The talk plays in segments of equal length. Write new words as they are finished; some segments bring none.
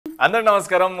అందరూ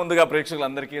నమస్కారం. ముందుగా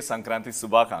ప్రేక్షకులందరికీ సంక్రాంతి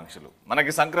శుభాకాంక్షలు.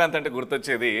 మనకి సంక్రాంతి అంటే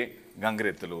గుర్తొచ్చేది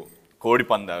గంగిరెద్దులు, కోడి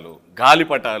పందాలు,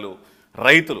 గాలిపటాలు,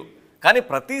 రైతులు. కానీ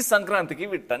ప్రతి సంక్రాంతికి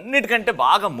వీటన్నిటికంటే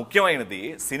బాగా ముఖ్యమైనది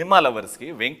సినిమా లవర్స్కి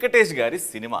వెంకటేష్ గారి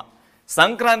సినిమా.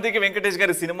 సంక్రాంతికి వెంకటేష్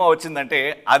గారి సినిమా వచ్చిందంటే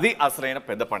అది అసలైన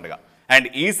పెద్ద పండుగ. అండ్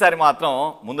ఈసారి మాత్రం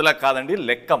ముందులా కాదండి,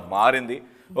 లెక్క మారింది.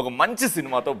 ఒక మంచి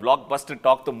సినిమాతో బ్లాక్ బస్టర్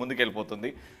టాక్తో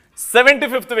ముందుకెళ్ళిపోతుంది.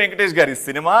 75th వెంకటేష్ గారి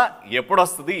సినిమా ఎప్పుడు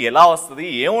వస్తుంది, ఎలా వస్తుంది,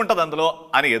 ఏముంటుంది అందులో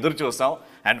అని ఎదురు చూసాం.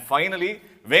 అండ్ ఫైనలీ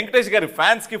వెంకటేష్ గారి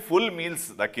ఫ్యాన్స్కి ఫుల్ మీల్స్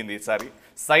దక్కింది ఈసారి.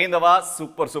 సైంధవ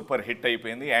సూపర్ హిట్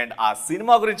అయిపోయింది. అండ్ ఆ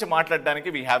సినిమా గురించి మాట్లాడడానికి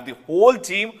we have the whole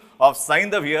team of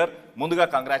Saindhav here. ముందుగా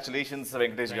కంగ్రాచులేషన్స్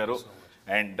వెంకటేష్ గారు.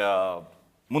 అండ్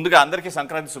ముందుగా అందరికీ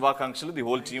సంక్రాంతి శుభాకాంక్షలు. The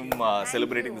whole team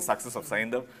celebrating the success of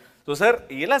Saindhav. So sir,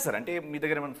 ఎలా సార్ అంటే మీ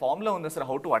దగ్గర ఏమైనా ఫార్ములా ఉందా sir,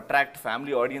 how to attract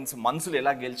family audience, మనసులు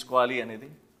ఎలా గెలుచుకోవాలి అనేది?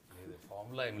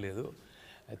 ఫార్ములా ఏం లేదు.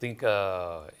 ఐ థింక్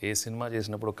ఏ సినిమా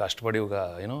చేసినప్పుడు కష్టపడి ఒక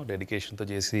డెడికేషన్తో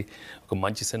చేసి ఒక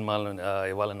మంచి సినిమాలను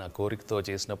ఇవ్వాలన్న కోరికతో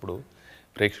చేసినప్పుడు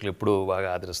ప్రేక్షకులు ఎప్పుడూ బాగా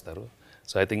ఆదరిస్తారు.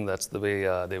 So I think that's the way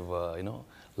Dev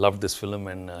love this film.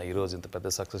 And ఈరోజు ఇంత పెద్ద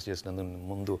సక్సెస్ చేసినందుకు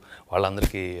ముందు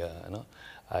వాళ్ళందరికీ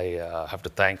I have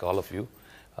to thank all of you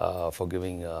for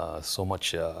giving so much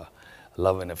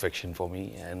love and affection for me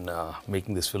and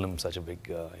making this film such a big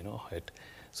hit.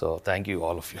 So thank you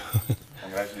all of you.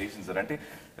 Congratulations sir. Ante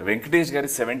Venkatesh gari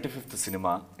 75th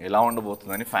cinema ela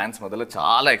undabotundani fans madala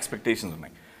chaala expectations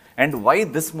unnai. And why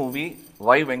this movie,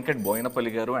 why Venkat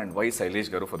Boyinapalli garu and why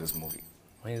Sailesh garu for this movie?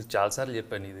 నేను చాలాసార్లు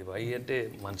చెప్పాను, ఇది why అంటే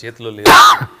మన చేతిలో లేదు.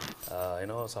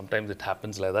 Sometimes it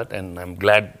happens like that, and I'm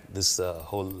glad this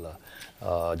whole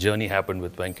journey happened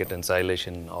with Venkat and Sailesh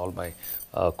and all my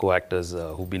co-actors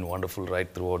who've been wonderful right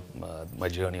throughout my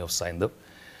journey of Saindhav.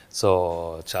 So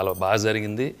చాలా బాగా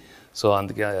జరిగింది. So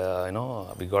అందుకే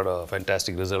we got a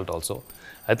fantastic result also.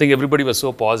 I think everybody was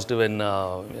so positive and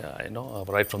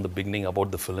right from the beginning about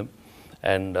the film,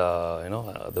 and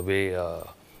the way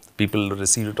people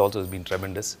received it also has been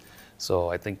tremendous. So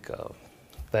I think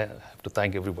I have to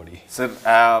thank everybody. Sir,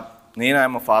 I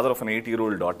am a father of an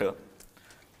 8-year-old daughter.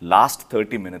 Last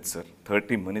 30 minutes, sir,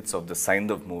 30 minutes of the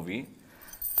Saindhav movie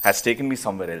has taken me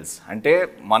somewhere else. Ante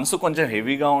mansu koncham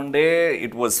heavy ga unde,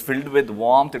 it was filled with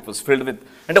warmth, it was filled with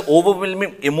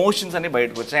overwhelming emotions ani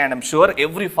bayatku vachayi. And I'm sure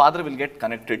every father will get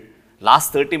connected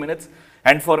last 30 minutes.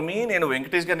 And for me, nenu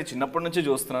Venkatesh garni chinnappudu nunchi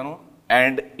చూస్తున్నాను.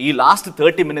 And ఈ last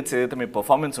 30 minutes ఏదైతే మీ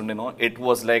performance ఉండేనో, it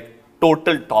was like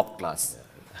total top class.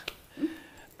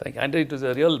 Thank you. And it was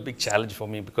a real big challenge for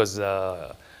me because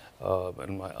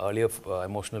in my earlier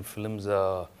emotional films,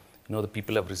 the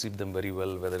people have received them very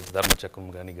well, whether it's Dharmachakram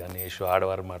Gani Ganesh,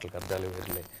 Aadavaru Maatalaku Ardhalu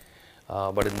Verle.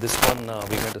 But in this one,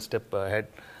 we went a step ahead.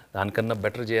 దానికన్నా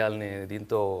better చేయాలని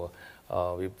దీంతో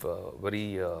we've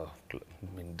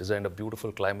designed a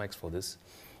beautiful climax for this.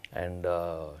 And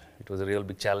it was a real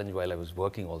big challenge while I was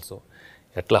working also.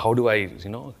 How do I,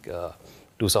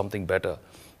 do something better?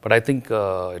 But I think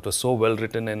it was so well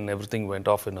written and everything went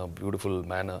off in a beautiful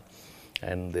manner.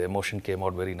 And the emotion came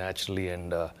out very naturally,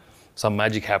 and some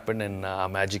magic happened, and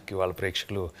magic వాళ్ళ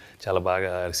ప్రేక్షకులు చాలా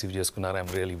బాగా receive చేసుకున్నారు.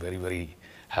 I'm really very, very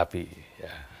happy.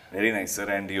 Yeah. Very nice, sir.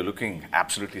 And you're looking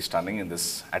absolutely stunning in this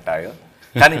attire.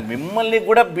 కానీ మిమ్మల్ని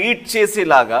కూడా beat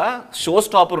చేసేలాగా show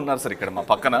stopper ఉన్నారు సార్ ఇక్కడ మా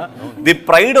పక్కన. The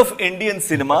pride of Indian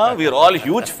cinema. We are all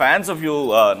huge fans of you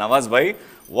Nawaz भाई.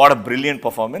 What a brilliant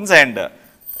performance. And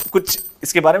कुछ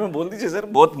इसके बारे में बोल दीजिए सर.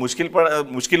 बहुत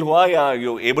मुश्किल हुआ या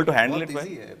you able to handle it?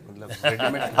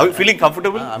 How you feeling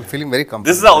comfortable? I am feeling very comfortable.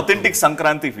 This is authentic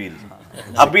Sankranti feel.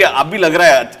 अभी लग रहा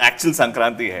है एक्चुअल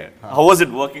संक्रांति है. How was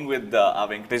it working with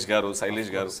Venkatesh garu, Shailesh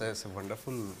garu? It's a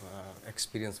wonderful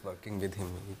experience working with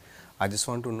him. I just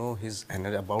want to know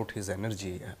about his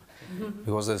energy,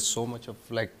 because there's so much of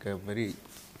like very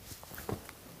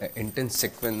intense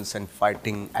sequence and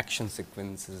fighting action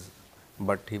sequences,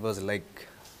 but he was like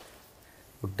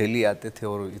वो दिल्ली आते थे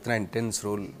और इतना intense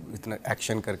role, इतना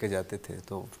action करके जाते थे.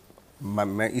 तो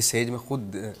मैं इस एज में खुद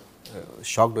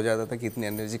शॉक्ड हो जाता था कि इतनी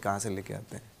एनर्जी कहाँ से लेके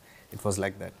आते हैं. It was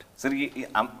like that. Sir,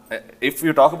 if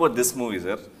you talk about this movie,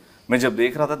 sir, मैं जब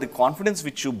देख रहा था, the confidence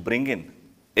which you bring in,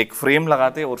 एक फ्रेम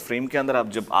लगाते और फ्रेम के अंदर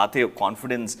आप जब आते हो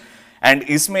कॉन्फिडेंस, एंड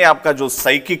इसमें आपका जो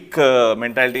साइकिक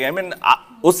मेंटालिटी, आई मीन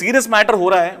वो सीरियस मैटर हो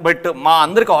रहा है, बट మా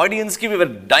అందరికి ఆడియన్స్ కి వి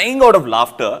వర్ డైయింగ్ అవుట్ ఆఫ్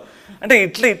లాఫ్టర్. అంటే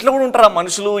ఇట్లా కూడా ఉంటారు ఆ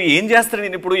మనుషులు, ఏం చేస్తాడు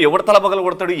నేను ఇప్పుడు, ఎవరు తల పగల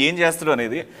కొడతాడు, ఏం చేస్తాడు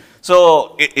అనేది. So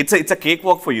it's a cake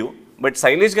walk for you. But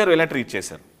Shailesh గారు ఎలా ట్రీట్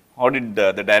చేశారు? How did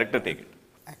the director take it?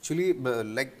 Actually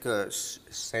like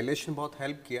Shailesh ने बहुत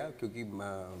हेल्प किया, क्योंकि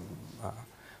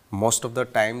मोस्ट ऑफ द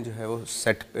टाइम जो है वो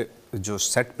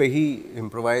सेट पे ही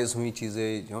इम्प्रोवाइज हुई चीज़ें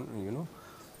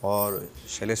or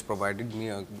Shailesh provided me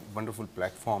a wonderful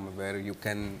platform where you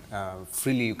can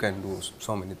freely you can do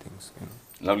so many things, you know.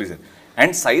 Lovely sir.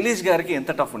 And Shailesh గారికి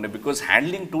ఎంత టఫ్ ఉండే, because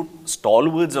handling to stall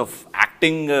words of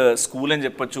acting school అని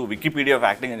చెప్పొచ్చు, Wikipedia of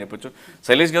acting అని చెప్పొచ్చు.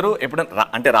 శైలేష్ గారు ఎప్పుడైనా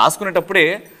అంటే రాసుకునేటప్పుడే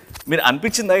మీరు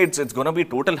అనిపించిందా it's gonna B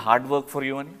total hard work for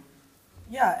you అని?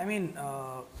 యా, ఐ మీన్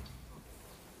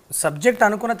సబ్జెక్ట్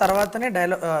అనుకున్న తర్వాతనే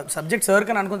డైలాగ్, సబ్జెక్ట్ సార్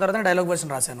కని అనుకున్న తర్వాతనే డైలాగ్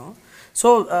వర్షన్ రాశాను. So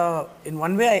in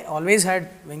one way I always had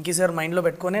Venky sir మైండ్లో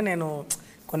పెట్టుకునే నేను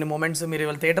కొన్ని మూమెంట్స్, మీరు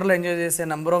ఇవాళ థియేటర్లో ఎంజాయ్ చేసే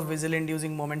number of whistle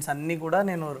inducing moments అన్నీ కూడా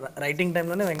నేను రైటింగ్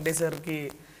టైంలోనే వెంకటేష్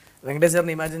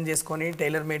సార్ని ఇమాజిన్ చేసుకొని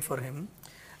టైలర్ మేడ్ ఫర్ హిమ్.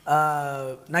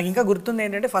 నాకు ఇంకా గుర్తుంది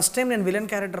ఏంటంటే ఫస్ట్ టైం నేను విలన్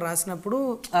క్యారెక్టర్ రాసినప్పుడు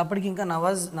అప్పటికి ఇంకా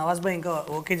నవాజ్ భాయ్ ఇంకా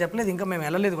ఓకే చెప్పలేదు, ఇంకా మేము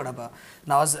వెళ్ళలేదు కూడా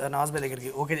నవాజ్ భాయ్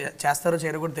దగ్గరికి, ఓకే చేస్తారో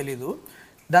చేయరో కూడా తెలీదు.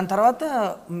 దాని తర్వాత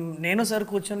నేను సార్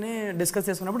కూర్చొని డిస్కస్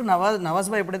చేసుకున్నప్పుడు నవాజ్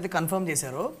భాయ్ ఎప్పుడైతే కన్ఫర్మ్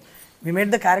చేశారో we made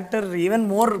the character even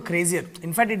more crazier.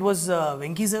 In fact, it was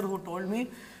Venki sir who told me,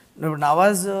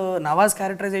 Nawaz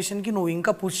క్యారెక్టరైజేషన్కి నువ్వు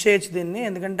ఇంకా పుష్ చేయొచ్చు దీన్ని,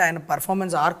 ఎందుకంటే ఆయన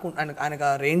పర్ఫార్మెన్స్ ఆర్క్,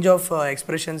 ఆయనకు రేంజ్ ఆఫ్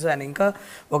ఎక్స్ప్రెషన్స్ ఆయన ఇంకా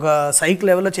ఒక సైక్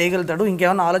లెవెల్లో చేయగలుగుతాడు,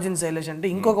 ఇంకేమైనా ఆలోచించలేసి అంటే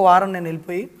ఇంకొక వారం నేను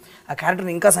వెళ్ళిపోయి ఆ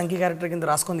క్యారెక్టర్ని ఇంకా సంఖ్య క్యారెక్టర్ కింద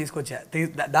రాసుకొని తీసుకొచ్చా.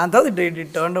 దాని తర్వాత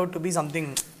it turn out to be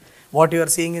something what you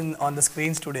are seeing on the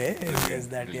screens today is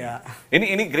that, yeah.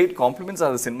 Any great compliments ఆ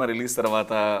సినిమా రిలీజ్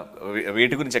తర్వాత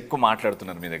వేటి గురించి ఎక్కువ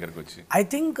మాట్లాడుతున్నారు మీ దగ్గరకు వచ్చి? ఐ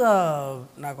థింక్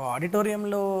నాకు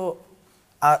ఆడిటోరియంలో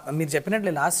మీరు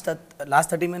చెప్పినట్లే లాస్ట్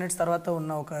 30 minutes తర్వాత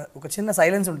ఉన్న ఒక చిన్న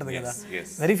సైలెన్స్ ఉంటుంది కదా,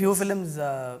 very few films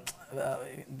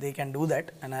they can do that.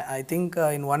 And I think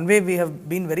in one way we have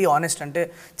been very honest, అంటే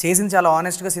చేసింది చాలా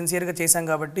ఆనెస్ట్గా సిన్సియర్గా చేశాం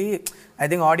కాబట్టి I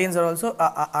think audience are also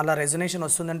అలా రెజొనేషన్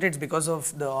వస్తుందంటే it's because of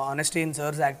the honesty in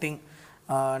sirs acting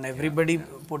and everybody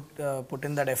put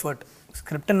in that effort.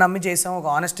 స్క్రిప్ట్ని నమ్మి చేసాం, ఒక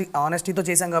ఆనెస్టీతో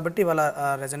చేసాం కాబట్టి వాళ్ళ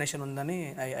రెజొనేషన్ ఉందని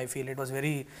I feel it was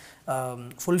very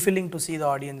fulfilling to see the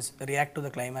audience react to the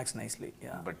climax nicely.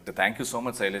 But thank you so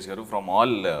much Shailesh గారు, from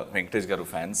all Venkatesh గారు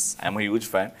fans, I'm a huge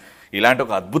fan. ఇలాంటి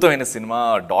ఒక అద్భుతమైన సినిమా,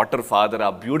 డాటర్ ఫాదర్,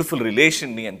 ఆ బ్యూటిఫుల్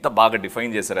రిలేషన్ని ఎంత బాగా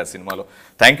define చేశారు ఆ సినిమాలో.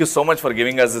 Thank you so much for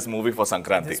giving us this movie for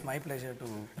Sankranti. It's my pleasure to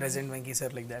present Venky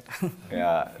sir like that.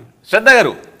 శ్రద్ధ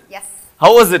గారు, How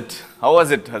was it? How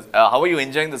are you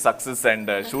enjoying the success and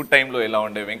shoot time lo ela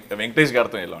unde Venkatesh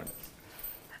gartho ela unde?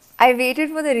 I waited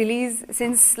for the release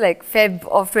since like Feb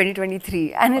of 2023,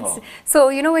 and it's so,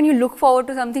 you know, when you look forward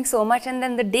to something so much and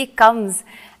then the day comes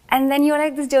and then you're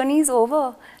like, this journey is over.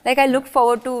 Like, I looked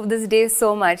forward to this day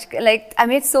so much. Like, I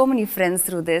made so many friends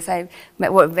through this. I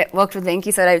worked with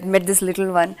Venki sir. I met this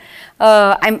little one.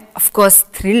 I'm of course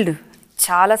thrilled.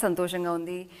 Chala santoshanga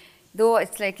undi. Though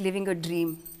it's like living a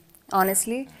dream.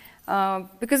 Honestly,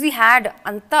 because we had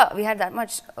that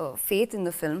much faith in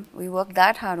the film. We worked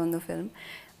that hard on the film.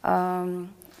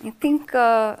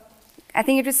 I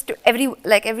think it was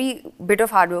every bit of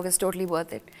hard work is totally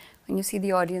worth it when you see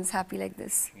the audience happy like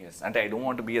this. Yes, and I don't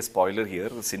want to be a spoiler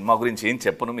here. Cinema gurinchi em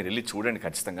cheppanu, meer elli chudandi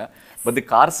kachithanga. But the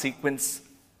car sequence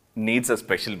needs a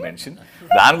special mention.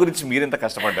 Dani gurinchi meer enta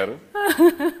kashtapaddaru?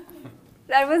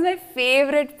 That was my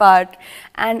favorite part,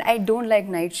 and I don't like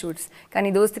night shoots. Kani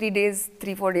those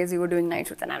 3-4 days we were doing night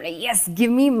shoots, and I'm like, yes,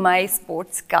 give me my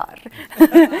sports car.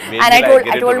 And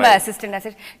I told my assistant, I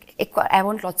said, I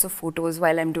want lots of photos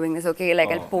while I'm doing this, okay?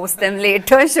 Like, I'll post them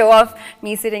later, show off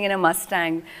me sitting in a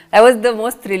Mustang. That was the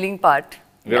most thrilling part.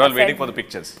 We're all waiting for the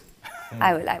pictures.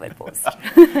 I will post.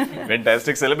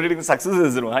 Fantastic, celebrating the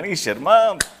successes. Ruhani Sharma,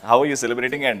 how are you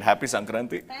celebrating, and happy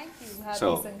Sankranthi? Thank you. So,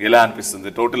 ela anpistundi,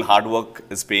 the total hard work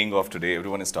is paying off today.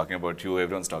 Everyone is talking about you,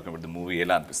 everyone's talking about the movie.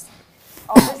 Ela anpistundi?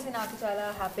 Obviously, నాకు చాలా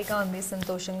హ్యాపీగా ఉంది,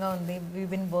 సంతోషంగా ఉంది.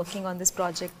 We've been working on this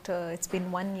project. It's been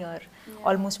 1 year,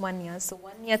 almost 1 year. So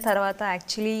 1 year తర్వాత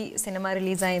actually cinema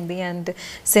release అయింది, and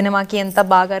సినిమాకి ఎంత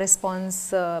బాగా రెస్పాన్స్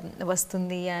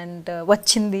వస్తుంది అండ్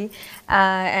వచ్చింది,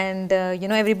 and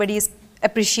you know everybody is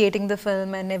appreciating the film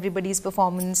and everybody's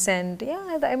performance, and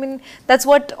yeah, I mean that's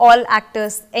what all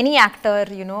actors, any actor,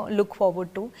 you know, look forward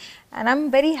to, and I'm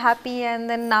very happy. And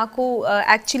then naku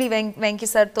actually Venki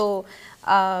sir to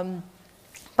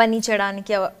pani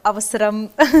chedaniki avasaram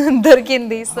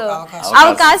dorkindi, so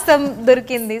avakasam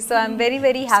dorkindi, so I'm very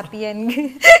very happy and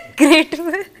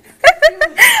grateful.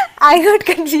 I got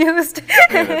confused.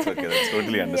 Yeah, that's okay, that's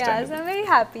totally understandable. Yeah, so I'm very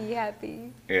happy.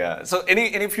 Yeah, so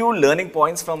any few learning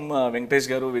points from Venkatesh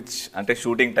garu, which ante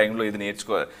shooting time lo idi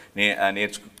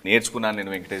నేర్చుకున్నాను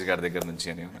నేను వెంకటేష్ గారి దగ్గర నుంచి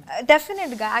అని?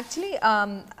 Definitely. Actually,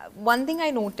 one thing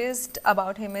I noticed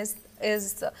about him is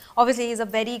is obviously he's a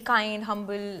very kind,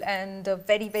 humble, and a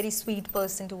very, very sweet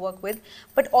person to work with.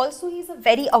 But also he's a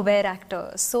very aware actor.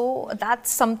 So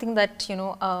that's something that, you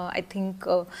know, I think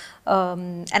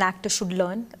an actor should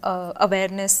learn.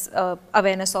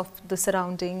 Awareness of the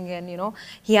surrounding, and you know,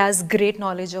 he has great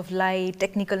knowledge of light.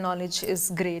 Technical knowledge is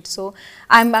great. So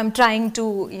I'm trying to,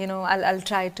 you know, I'll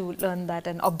try to learn that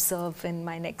and observe in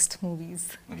my next movies.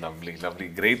 Lovely.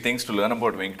 Great things to learn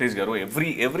about Venkatesh garu.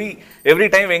 Every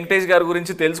time Venkatesh garu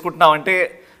gurinchi telusukuntunnam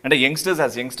ante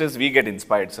youngsters we get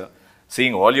inspired, sir.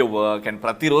 Seeing all your work, and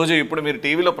ప్రతి రోజు ఇప్పుడు మీరు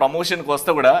టీవీలో ప్రమోషన్కి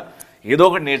వస్తే కూడా ఏదో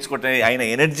ఒకటి నేర్చుకుంటే ఆయన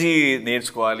ఎనర్జీ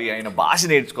నేర్చుకోవాలి, ఆయన భాష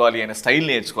నేర్చుకోవాలి, ఆయన స్టైల్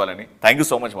నేర్చుకోవాలని. Thank you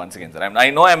so much once again sir. I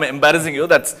know I'm embarrassing you,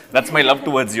 that's my love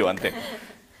towards you, అంతే.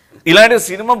 ఇలాంటి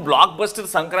సినిమా బ్లాక్ బస్టర్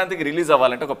సంక్రాంతికి రిలీజ్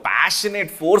అవ్వాలంటే ఒక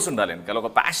ప్యాషనేట్ ఫోర్స్ ఉండాలి వెనకాల,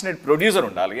 ఒక ప్యాషనేట్ ప్రొడ్యూసర్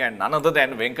ఉండాలి. And none other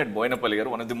than Venkat Boinapalli గారు,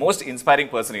 one of the most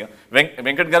inspiring person.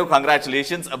 Venkat గారు,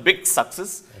 congratulations, a big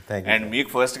success. And మీకు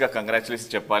ఫస్ట్గా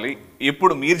కంగ్రాచులేషన్స్ చెప్పాలి.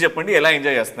 ఇప్పుడు మీరు చెప్పండి, ఎలా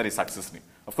ఎంజాయ్ చేస్తున్నారు ఈ సక్సెస్ని?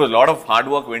 Of course lot of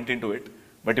hard work went in to it,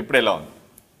 but ఇప్పుడు ఎలా ఉంది?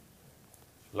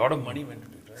 Lot of money went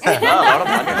into it, right?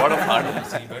 lot of hard work.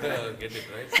 So you better get it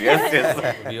right. Yes.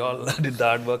 We all did the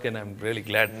hard work, and I'm really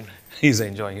glad he's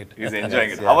enjoying it. He's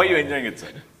enjoying it. How are you enjoying it,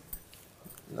 sir?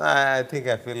 I think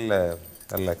I feel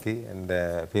lucky and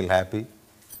feel happy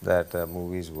that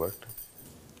movies worked.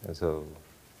 So,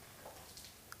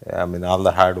 I mean, all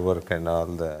the hard work and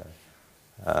all the,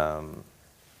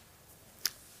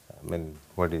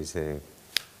 what do you say?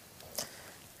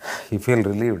 You feel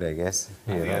relieved, I guess.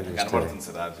 కనబడుతుంది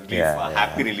sir, relief,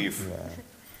 happy relief.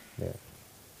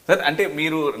 Sir, అంటే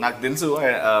మీరు, నాకు తెలుసు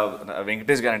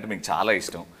వెంకటేష్ గారు అంటే మీకు చాలా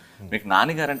ఇష్టం, మీకు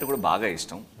నాని గారు అంటే కూడా బాగా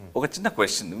ఇష్టం. ఒక చిన్న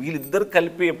క్వశ్చన్, వీళ్ళిద్దరు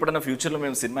కలిపి ఎప్పుడైనా ఫ్యూచర్లో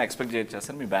మేము సినిమా ఎక్స్పెక్ట్ చేయొచ్చా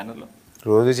సార్ మీ బ్యానర్లో?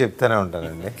 రోజు చెప్తానే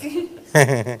ఉంటానండి.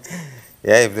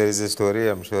 If there is a story,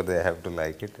 I'm sure they have to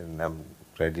like it, and I'm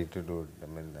ready to do it. I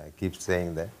mean, I keep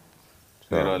saying that.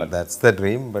 So that's the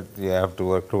dream, but you have to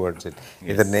work towards it.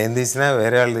 Either నేను తీసినా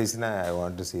వేరే వాళ్ళు తీసినా, I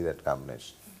want to see that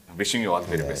combination. Wishing you all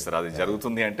very best sir. అది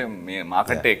జరుగుతుంది అంటే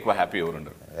మాకంటే ఎక్కువ హ్యాపీ ఎవరు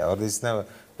ఉండరు. ఎవరు తీసినా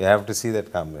we have to see that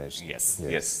combination. Yes,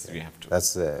 we have to.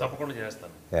 That's తప్పకుండా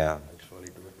చేస్తాను. yeah.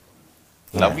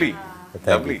 Lovely.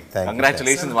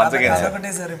 Congratulations once again, sir.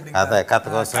 కథ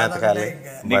కోసం ఎతకాలి.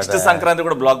 నెక్స్ట్ సంక్రాంతి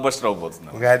కూడా బ్లాక్ బస్టర్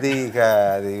అవబోతుంది. అది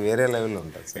వేరే లెవెల్లో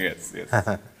ఉంటుంది. Yes.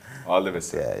 All the best,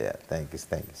 sir. Yeah. Thank you,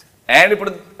 sir. And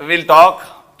ఇప్పుడు we'll talk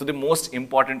to the most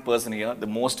important person here,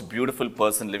 the most beautiful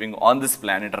person living on this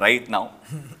planet right now.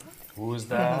 Who's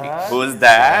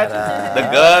that? The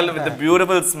girl with the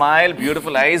beautiful smile,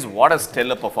 beautiful eyes. What a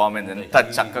stellar performance. ఎంత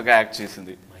చక్కగా act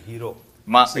చేసింది. My hero.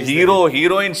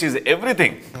 Heroine, she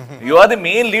everything. You are the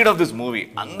main lead of this movie.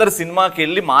 అందరు సినిమాకి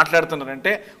వెళ్ళి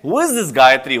మాట్లాడుతున్నారంటే who is this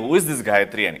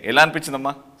Gayatri అని. ఎలా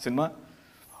అనిపించిందమ్మా cinema?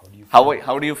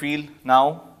 How do you feel now?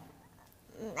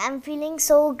 I'm feeling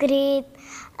so great.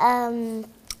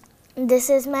 This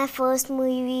is my first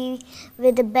movie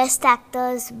with the best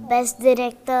actors, best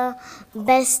director,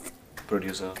 best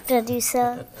producer.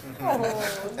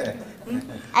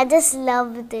 I just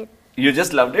loved it. You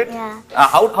just loved it? Yeah.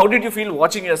 How did you feel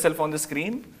watching yourself on the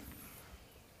screen?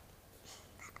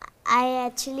 I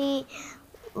actually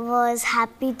was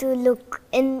happy to look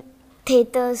in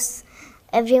theaters.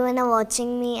 Everyone are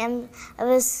watching me, and I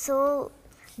was so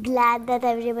glad that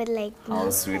everybody liked me. How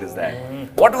sweet is that?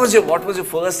 What was your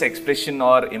first expression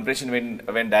or impression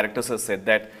when director sir said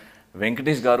that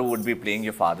Venkatesh garu would be playing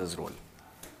your father's role?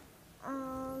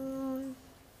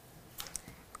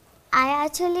 I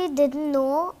actually didn't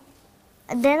know.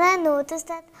 Then I noticed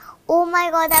that, oh my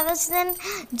God, I was then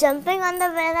jumping on the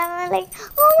bed. I was like,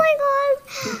 oh my God,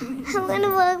 I'm going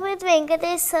to work with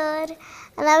Venkatesh sir.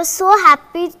 And I was so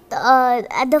happy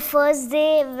at the first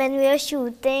day when we were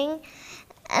shooting.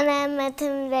 And I met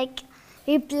him, like,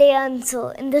 we play also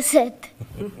in the set.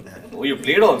 Oh, you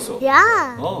played also?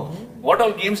 Yeah. Oh, what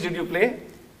all games did you play?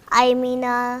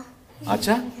 Aimina.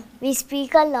 Acha? We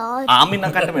speak a lot. Amina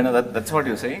kantamena, that's what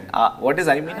you're saying? What is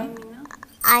Aimina?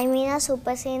 Aimina,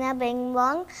 Super Sena, Bing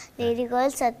Bong, Lady Girl,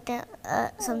 Satya,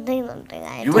 something.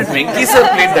 You and Venki sir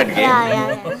played that game?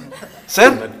 Yeah. Sir?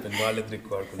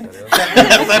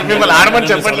 Sir, mimmalni aadamani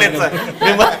cheppatలేదు sir.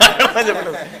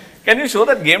 Can you show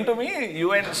that game to me? You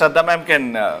and Shraddha ma'am can.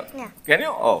 Can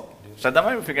you? Oh, Shraddha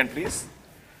ma'am, if you can please.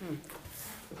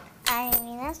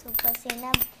 Aimina, Super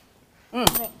Sena,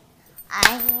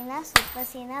 Aimina, Super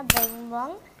Sena, Bing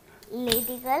Bong,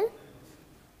 Lady Girl,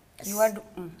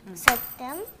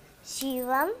 Satyam,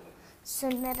 Shivam,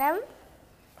 Sundaram,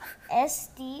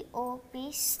 STOP,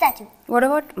 statue. What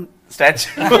about Statue?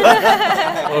 I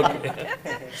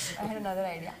had another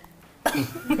idea.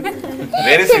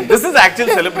 Very sweet. This is actual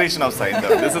celebration of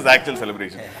Saindhav. This is actual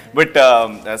celebration. But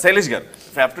Sailesh garu,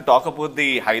 if I have to talk about the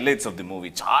highlights of the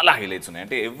movie, చాలా highlights ఉన్నాయి.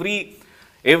 అంటే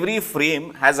every frame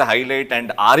has a highlight, and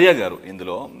Arya garu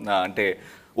ఇందులో అంటే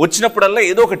వచ్చినప్పుడల్లా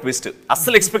ఏదో ఒక twist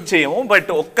అస్సలు expect చేయము, బట్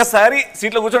ఒక్కసారి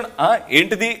సీట్లో కూర్చొని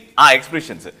ఏంటిది ఆ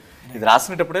ఎక్స్ప్రెషన్స్. ఇది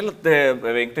రాసినప్పుడే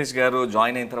వెంకటేష్ గారు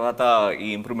జాయిన్ అయిన తర్వాత ఈ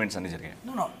ఇంప్రూవ్మెంట్స్ అన్ని జరిగాయి.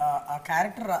 ఆ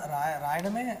క్యారెక్టర్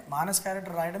రాయడమే, మానస్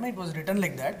క్యారెక్టర్ రాయడమే it was return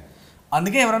like that.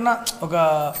 అందుకే ఎవరన్నా ఒక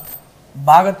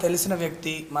బాగా తెలిసిన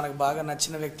వ్యక్తి, మనకు బాగా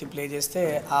నచ్చిన వ్యక్తి ప్లే చేస్తే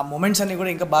ఆ మూమెంట్స్ అన్నీ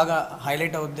కూడా ఇంకా బాగా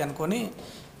హైలైట్ అవుద్ది అనుకొని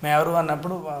మేము ఎవరు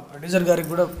అన్నప్పుడు ప్రొడ్యూసర్ గారికి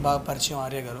కూడా బాగా పరిచయం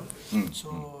ఆర్య గారు. సో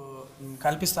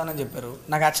కల్పిస్తానని చెప్పారు.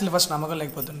 నాకు యాక్చువల్లీ ఫస్ట్ నమ్మకం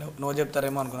లేకపోతుండే, నో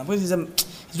చెప్తారేమో అనుకున్నాను. Because is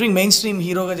doing main stream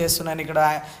హీరోగా చేస్తున్నాను ఇక్కడ.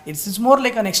 It's more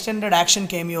like an extended action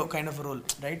cameo kind of role,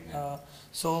 right?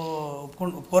 So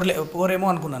ఒప్పుకోరేమో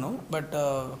అనుకున్నాను. బట్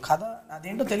కథ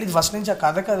అదేంటో తెలియదు ఫస్ట్ నుంచి. ఆ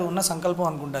కథకి అది ఉన్న సంకల్పం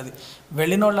అనుకుంటుంది.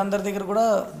 వెళ్ళిన వాళ్ళందరి దగ్గర కూడా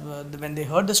when they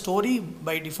heard the story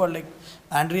by default, like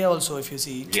Andrea also, if you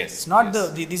see it's not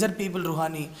these are people,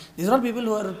 Ruhani, these are all people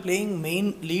who are playing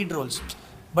main lead roles.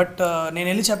 But నేను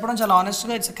వెళ్ళి చెప్పడం చాలా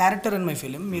ఆనెస్ట్గా, it's character in my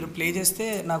film, మీరు play చేస్తే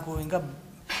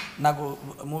నాకు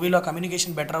మూవీలో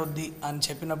communication better అవుద్ది అని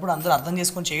చెప్పినప్పుడు అందరూ అర్థం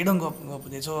చేసుకొని చేయడం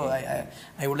గొప్పది. So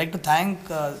I would like to thank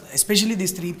especially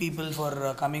these 3 people for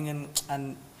coming in and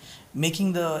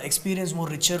making the experience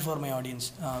more richer for my audience.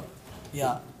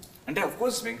 Yeah, అంటే అఫ్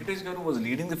కోర్స్ వెంకటేష్ గారు was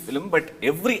leading the film, but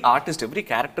every artist, every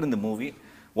character in the movie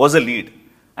was a lead.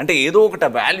 అంటే ఏదో ఒకటి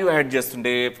value add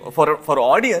చేస్తుండే for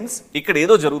audience. ఇక్కడ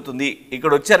ఏదో జరుగుతుంది,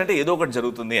 ఇక్కడ వచ్చారంటే ఏదో ఒకటి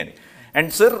జరుగుతుంది అని.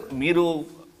 అండ్ సార్, మీరు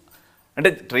అంటే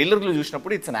ట్రైలర్లో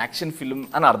చూసినప్పుడు ఇట్స్ అన్ యాక్షన్ ఫిల్మ్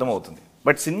అని అర్థమవుతుంది,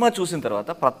 బట్ సినిమా చూసిన తర్వాత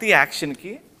ప్రతి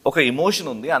యాక్షన్కి ఒక ఎమోషన్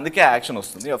ఉంది, అందుకే యాక్షన్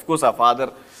వస్తుంది. అఫ్ కోర్స్ ఆ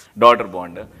father daughter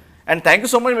bond. And thank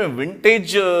you so much. మేము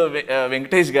వింటేజ్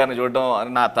వెంకటేష్ గారిని చూడడం,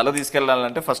 నా తల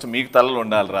తీసుకెళ్ళాలంటే ఫస్ట్ మీకు తలలు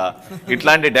ఉండాలిరా,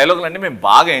 ఇట్లాంటి డైలాగులు అన్నీ మేము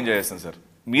బాగా ఎంజాయ్ చేస్తాం సార్.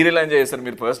 మీరు ఎలా ఎంజాయ్ చేస్తారు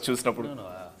మీరు ఫస్ట్ చూసినప్పుడు?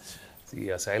 See,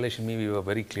 Sailesh and me, we were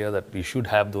very clear that we should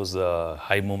have those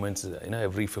high moments,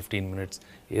 every 15 minutes.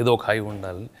 Edo ok high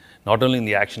undali. Not only in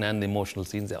the action and the emotional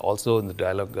scenes, also in the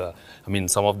dialogue.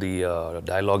 Some of the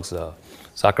dialogues.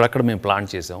 So akkada మేము plan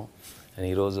చేసాం. And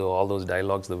ఈరోజు all those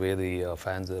dialogues, the way the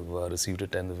fans have received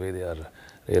it and the way they are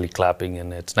really clapping,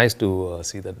 and it's nice to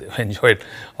see that they've enjoyed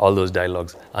all those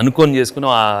dialogues. అనుకొని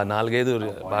చేసుకున్నాం ఆ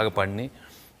 4-5 బాగా పడిని.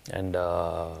 And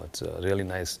it's really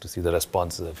nice to see the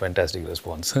response, a fantastic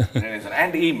response.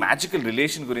 And ee magical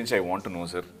relation gurinchi I want to know,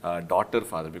 sir. Daughter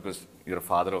father, because you're a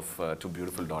father of 2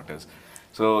 beautiful daughters.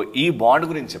 So ee bond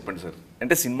gurinchi cheppandi sir.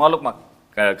 Ante cinema lo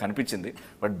maaku kanipichindi,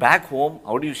 but back home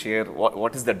how do you share,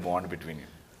 what is that bond between you?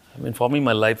 For me,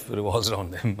 my life revolves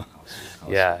around them.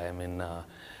 Yeah,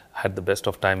 I had the best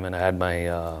of time when I had my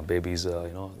babies,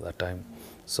 that time.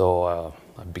 So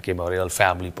I became a real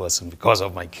family person because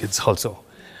of my kids also.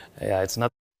 Yeah,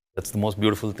 that's the most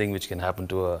beautiful thing which can happen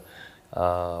to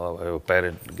a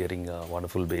parent, getting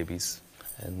wonderful babies.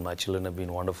 And my children have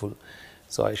been wonderful.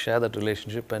 So I share that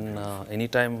relationship, and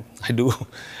anytime I do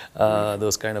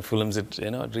those kind of films, it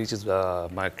reaches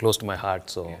close to my heart.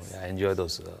 So yeah, I enjoy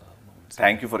those moments.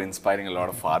 Thank you for inspiring a lot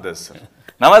of fathers, sir.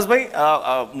 Nawaz bhai,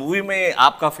 movie mein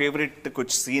aapka favorite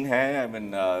kuch scene hai?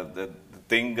 The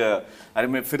thing, अरे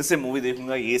मैं फिर से movie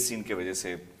देखूंगा ये scene के वजह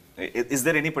से. Is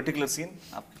there any particular scene?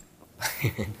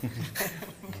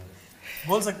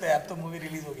 बोल सकते हैं आप, तो मूवी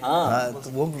रिलीज हो गई. हाँ, तो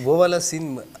वो वाला scene,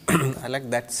 I like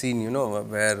that scene,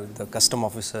 where the custom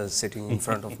officer is sitting in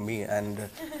front of me, and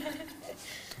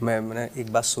मैंने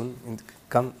एक बात सुन,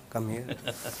 come here,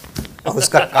 और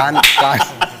उसका कान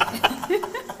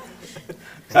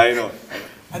I know.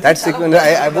 that sequence,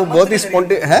 वो बहुत ही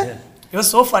spontaneous है. It was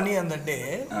so funny on that day.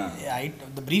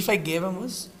 The brief I gave him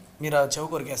was, మీరు చెవు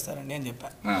కొరికేస్తారండి అని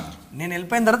చెప్పాను. నేను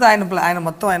వెళ్ళిపోయిన తర్వాత ఆయన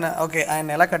మొత్తం ఆయన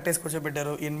ఎలా కట్టేసి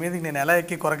కూర్చోబెట్టారు, దీని మీద నేను ఎలా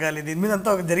ఎక్కి కొరగాలి, దీని మీద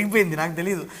అంతా జరిగిపోయింది, నాకు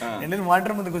తెలియదు. నేను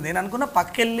వాటర్ ముందు నేను అనుకున్నా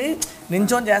పక్కెళ్ళి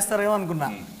నించోని చేస్తారేమో అనుకున్నా.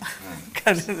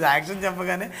 యాక్షన్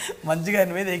చెప్పగానే మంచిగా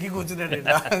ఆయన మీద ఎక్కి కూర్చున్నాడు,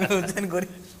 కూర్చొని కొరి.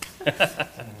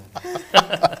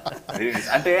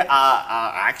 అంటే ఆ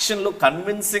యాక్షన్ లో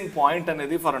కన్విన్సింగ్ పాయింట్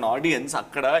అనేది ఫర్ అన్ ఆడియన్స్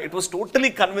అక్కడ it was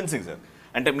totally convincing sir.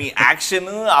 అంటే మీ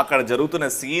యాక్షన్, అక్కడ జరుగుతున్న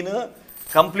scene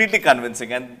completely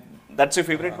convincing, and that's your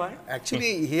favorite part?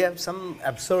 Actually, he has some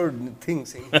absurd things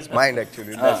in his mind,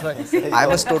 actually. That's why I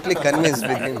was totally convinced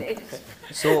with him.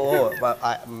 So,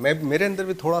 मेरे अंदर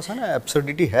भी थोड़ा सा ना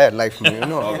absurdity है life में,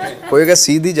 कोई अगर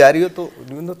सीधी जा रही हो तो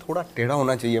थोड़ा टेढ़ा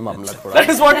होना चाहिए मामला थोड़ा. That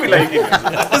is what we like it.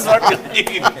 That is what we like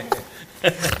it.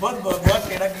 बहुत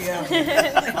टेढ़ा किया.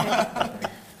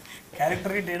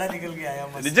 క్యారెక్టర్ కి తేడా నికల్ కి ఆయా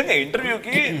మస్త్. నిజంగా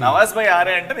ఇంటర్వ్యూకి నవాజ్ భాయ్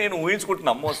ఆరే అంటే నేను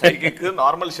ఊహించుకుంటున్నా అమ్మో సైకిక్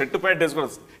నార్మల్ షర్ట్ ప్యాంట్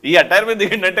వేసుకోవచ్చు ఈ అటైర్ మీద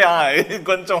ఏంటంటే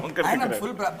కొంచెం ఆయన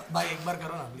ఫుల్ भाई एक बार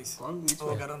करो ना प्लीज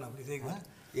वो करो ना प्लीज एक बार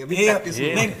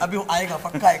नहीं अभी आएगा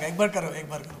पक्का आएगा एक बार करो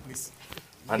please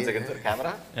 1 second sir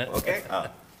camera okay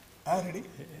हां ready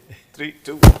 3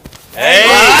 2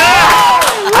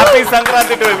 happy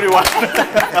Sankranti to everyone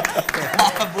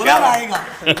बोला ना आएगा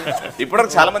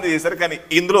ఇప్పటివరకు చాలా మంది చేశారు కానీ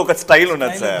ఇందులో ఒక స్టైల్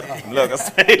ఉన్నది సార్ ఇందులో ఒక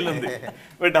స్టైల్ ఉంది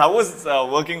but how was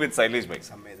working with Shailesh Bhai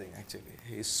Amazing, actually.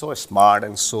 He's so smart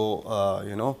and so,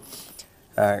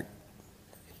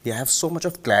 he has so much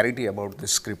of clarity about the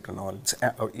script and all.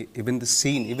 Even the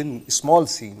scene, even small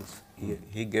scenes,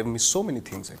 he gave me so many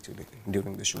things actually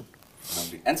during the shoot.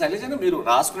 And Shailesh అన్న మీరు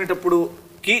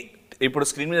రాసుకునేటప్పుడుకి ఇప్పుడు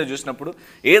screen మీద చూసినప్పుడు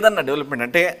ఏదన్నా development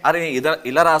అంటే అరే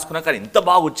ఇలా రాసుకున్నా కానీ ఇంత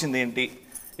బాగా వచ్చింది ఏంటి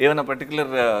ఏమైనా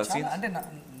పర్టికులర్ సీన్ అంటే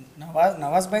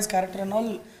Nawaz భాయ్స్ character and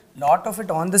all lot of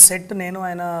it on the set నేను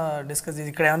ఆయన డిస్కస్ చేసి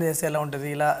ఇక్కడ ఏమైనా చేస్తే ఎలా ఉంటుంది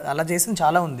ఇలా అలా చేసిన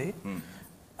చాలా ఉంది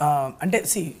అంటే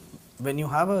see when you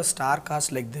have a star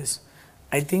cast like this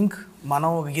I think మనం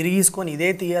ఒక గిరి గీసుకొని ఇదే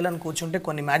తీయాలని కూర్చుంటే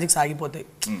కొన్ని మ్యాజిక్స్ ఆగిపోతాయి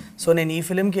సో నేను ఈ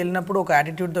ఫిల్మ్కి వెళ్ళినప్పుడు ఒక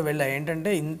యాటిట్యూడ్తో వెళ్ళా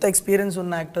ఏంటంటే ఇంత ఎక్స్పీరియన్స్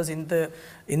ఉన్న యాక్టర్స్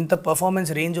ఇంత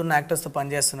పర్ఫార్మెన్స్ రేంజ్ ఉన్న యాక్టర్స్తో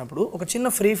పనిచేస్తున్నప్పుడు ఒక చిన్న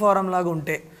ఫ్రీ ఫారం లాగా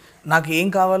ఉంటే నాకు ఏం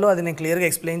కావాలో అది నేను క్లియర్గా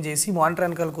ఎక్స్ప్లెయిన్ చేసి మానిటర్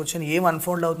వెనకాల కూర్చొని ఏం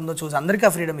అన్ఫోల్డ్ అవుతుందో చూసి అందరికీ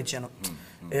ఆ ఫ్రీడమ్ ఇచ్చాను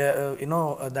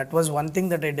that was one thing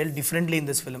that I del differently in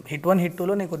this film hit 1 hit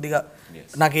 2లో నేను కొద్దిగా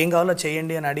నాకు ఏం కావాలో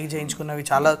చేయండి అని అడిగి చేయించుకున్నవి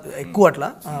చాలా ఎక్కువ అట్లా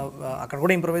అక్కడ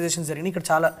కూడా ఇంప్రొవైజేషన్ జరిగినాయి ఇక్కడ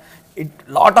చాలా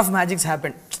లాట్ ఆఫ్ మ్యాజిక్స్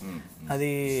హ్యాపెండ్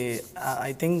అది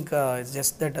ఐ థింక్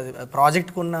జస్ట్ దట్ అది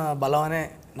ప్రాజెక్ట్కి ఉన్న బలం అనే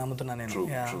నమ్ముతున్నాను నేను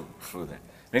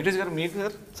వెంకటేష్ గారు మీకు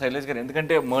సార్ శైలేష్ గారు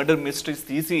ఎందుకంటే మర్డర్ మిస్టరీస్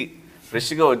తీసి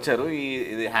ఫ్రెష్గా వచ్చారు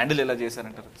ఇది హ్యాండిల్ ఎలా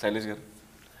చేశారంటారు శైలేష్ గారు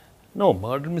No,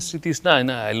 murder mystery Tisna,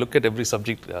 I look at every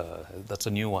subject, that's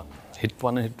a new one. Hit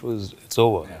 1 and hit 2 it's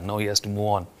over. Yeah. Now he has to move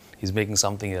on. He's making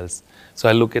something else. So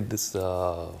I look at this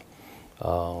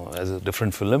as a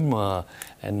different film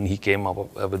and he came up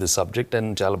with this subject and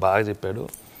chala baga chepadu.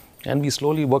 And we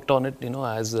slowly worked on it,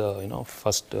 as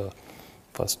first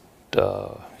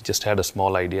we just had a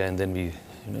small idea and then we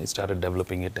started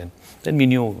developing it and then we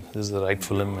knew this is the right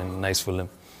film and nice film.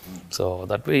 So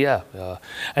that way,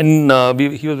 and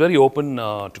he was very open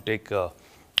to take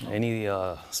any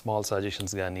small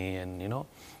suggestions, Gani, and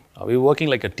we were working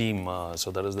like a team. So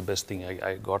that was the best thing.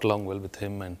 I got along well with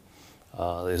him and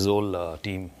his whole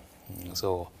team. So,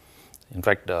 in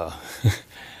fact,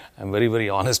 I'm very, very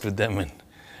honest with them, and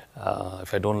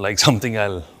if I don't like something,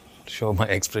 I'll show my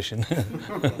expression.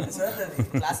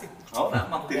 Classic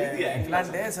ఎట్లా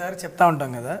అంటే sir చెప్తా ఉంటాం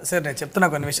కదా sir నేను చెప్తున్నా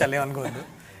కొన్ని విషయాలు ఏమనుకోవద్దు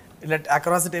ఇలా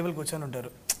అక్రాస్ ద టేబుల్ కూర్చొని ఉంటారు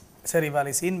సార్ ఇవాళ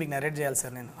ఈ సీన్ మీకు నరేట్ చేయాలి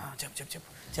సార్ నేను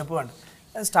చెప్పు అంట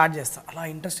స్టార్ట్ చేస్తాను అలా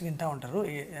ఇంట్రెస్ట్గా వింటూ ఉంటారు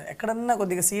ఎక్కడన్నా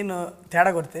కొద్దిగా సీన్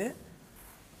తేడా కొడితే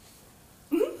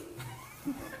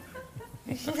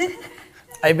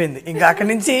అయిపోయింది ఇంకా అక్కడి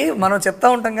నుంచి మనం చెప్తా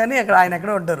ఉంటాం కానీ అక్కడ ఆయన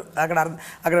ఎక్కడో ఉంటారు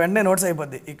అక్కడ వెంటనే నోట్స్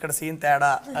అయిపోద్ది ఇక్కడ సీన్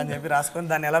తేడా అని చెప్పి రాసుకొని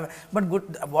దాన్ని ఎలా but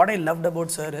good what I loved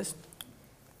about sir is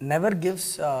never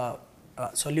gives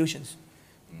solutions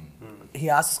he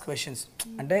asks questions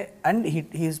అంటే and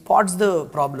he spots the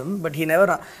problem but he never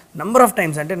number of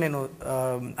times అంటే నేను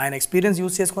ఆయన ఎక్స్పీరియన్స్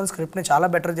యూస్ చేసుకొని స్క్రిప్ట్ని చాలా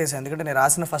బెటర్ చేశాను ఎందుకంటే నేను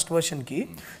రాసిన ఫస్ట్ వర్షన్కి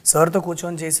సార్తో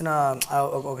కూర్చొని చేసిన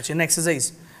ఒక చిన్న exercise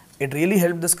it really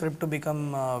help the script to become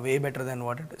way better then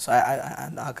what it so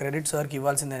ఆ క్రెడిట్ సార్కి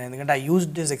ఇవ్వాల్సిందే ఎందుకంటే I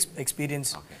used this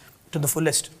experience to the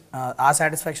fullest ఆ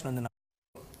సాటిస్ఫాక్షన్ ఉంది నాకు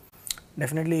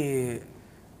definitely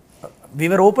we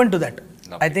were open to that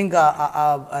I think ఆ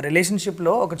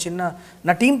రిలేషన్షిప్లో ఒక చిన్న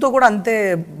నా టీంతో కూడా అంతే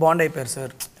బాండ్ అయిపోయారు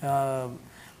సార్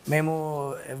మేము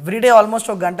ఎవ్రీడే ఆల్మోస్ట్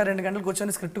 1 గంట 2 గంటలు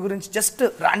కూర్చొని స్క్రిప్ట్ గురించి just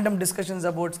random discussions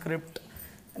about script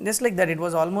just like that it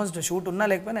was almost shoot ఉన్నా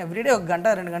లేకపోయినా ఎవ్రీడే 1 గంట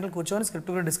 2 గంటలు కూర్చొని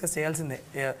స్క్రిప్ట్ కూడా డిస్కస్ చేయాల్సిందే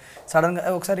సడన్గా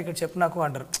ఒకసారి ఇక్కడ చెప్పు నాకు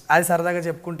అంటారు అది సరదాగా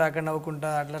చెప్పుకుంటా అక్కడ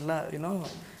నవ్వుకుంటా అట్లా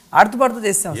ఆడుతూ పాడుతూ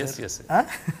చేస్తాం సార్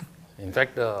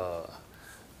ఇన్ఫ్యాక్ట్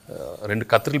 2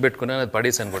 కత్తులు పెట్టుకుని అది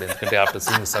పడేసాను కూడా ఎందుకంటే after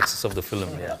seeing the success of the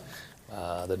film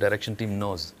the direction team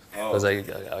nose because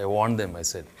I want them I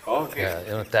said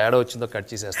ఏమైనా తేడా వచ్చిందో కట్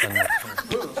చేసేస్తాను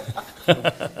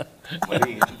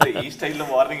ఈ స్టైల్లో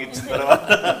వార్నింగ్ ఇచ్చిన తర్వాత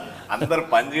అందరూ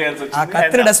పని చేయాల్సి ఆ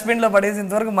కత్తిని డస్ట్బిన్ లో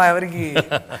పడేసేంత వరకు మా ఎవరికి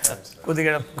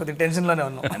కొద్దిగా టెన్షన్ లోనే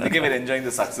ఉన్నాం అందుకే we're enjoying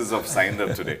the success of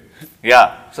Saindhav today. Yeah.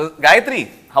 So Gayatri,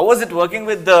 how was it working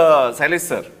with Shailesh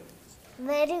sir?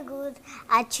 Very good.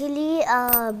 Actually,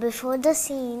 before the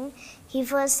scene, he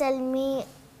first tell me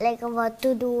like what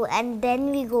to do, and then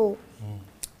we go.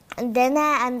 And then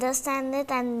I understand it,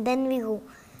 and then we go.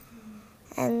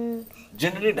 And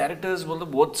generally directors बोलते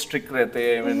बहुत strict रहते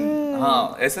हैं, I mean,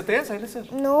 हाँ ऐसे थे Shailesh sir?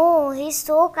 no, he's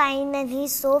so kind and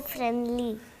he's so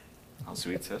friendly. How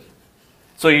sweet sir.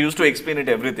 So he used to explain it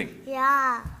everything. Yeah.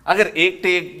 अगर एक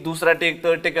take, दूसरा take,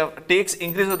 third take, takes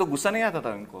increase हो तो गुस्सा नहीं आता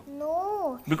था उनको? No.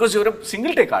 Because you're a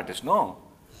single take artist, no?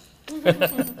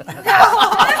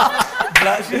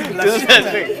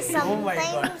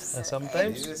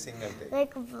 Sometimes,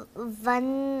 like one.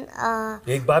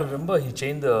 एक बार remember he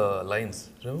changed the lines.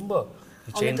 Remember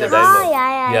he changed the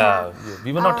dialogue. Yeah.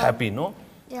 We were not happy, no?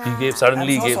 He gave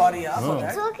suddenly I'm so gave. sorry, for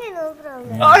It's that. okay, no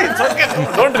problem. Oh, it's okay.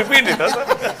 Don't repeat it, huh, sir?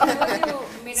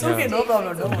 It's okay, no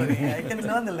problem, don't worry. I can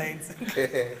learn the lines.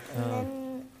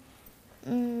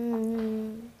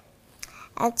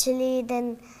 Actually, then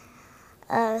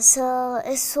sir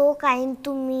is so kind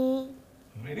to me,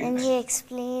 and he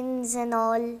explains and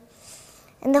all.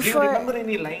 And the Do you remember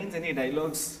any lines, any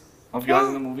dialogues of yours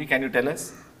in the movie? Can you tell us?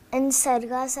 in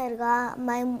Sarga Sarga,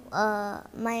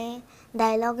 my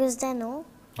dialogue is there, no?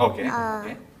 Okay.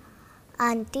 Okay.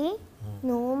 Aunty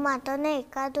నువ్వు మాతోనే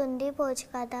ఎక్కదు ఉంది పోవచ్చు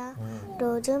కదా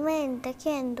రోజు మీ ఇంటికి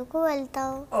ఎందుకు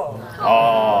వెళ్తావు Oh,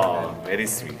 very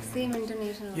sweet. Same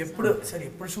intonation. ఎప్పుడు సార్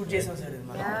ఎప్పుడు షూట్ చేసాం సార్ ఇది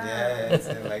మనం?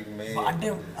 Yeah, like May. అంటే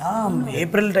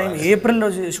ఏప్రిల్లో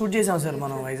షూట్ చేసాం సార్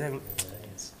మనం Vizag.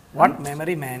 What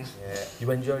memory man. You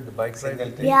enjoyed the bike ride?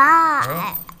 Yeah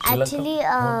actually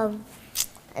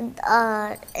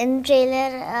in trailer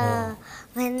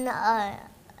when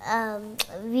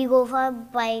we go for a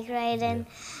bike ride and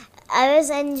I was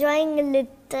enjoying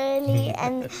literally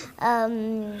and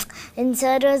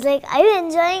sir was like, are you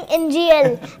enjoying in real?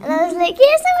 And I was like,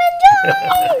 yes, I'm enjoying.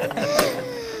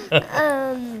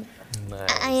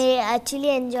 I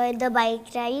actually enjoyed the bike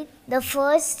ride. The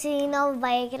first scene of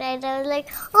bike ride, I was like,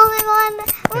 oh my god, I'm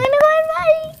gonna go on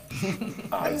bike.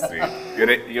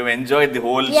 You enjoyed the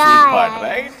whole Yeah, shoot part, yeah,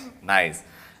 right? Nice.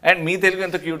 And me Telugu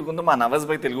ఎంత cute ఉందో మా నవాజ్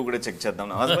భాయ్ తెలుగు కూడా check చేద్దాం.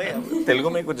 నవాజ్ భాయ్ తెలుగు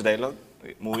में कुछ dialogue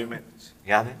movie में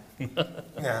याद है?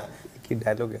 कि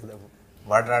डायलॉग याद है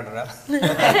वाड राड रा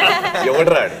ఎవడు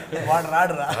రాడు? వాడు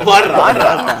రాడురా. వాడు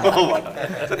రాడు.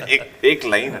 सर एक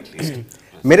लाइन एटलीस्ट.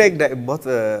 मेरा एक बहुत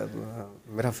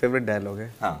मेरा फेवरेट डायलॉग है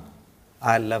हाँ.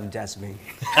 आई लव जैस्मिन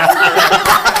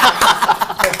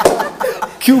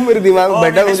क्यों मेरे दिमाग में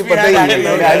बैठा मुझे पता ही नहीं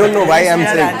है I don't know why I am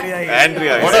saying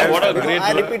Andrea. What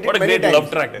a great love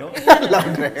track, no?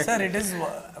 Sir it is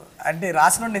అంటే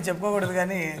రాసిన నేను చెప్పుకోకూడదు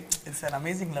కానీ it's an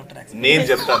amazing love track. నేను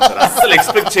చెప్తాను సార్, అస్సలు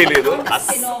ఎక్స్పెక్ట్ చేయలేదు,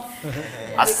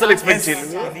 అస్సలు ఎక్స్పెక్ట్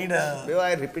చేయలేదు.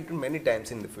 I repeated many times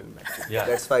in the film actually. Yeah.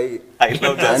 That's why I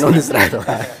love I know this Jasmine.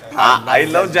 right. I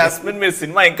love Jasmine. మీరు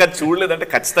సినిమా ఇంకా చూడలేదంటే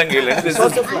ఖచ్చితంగా వెళ్ళండి. This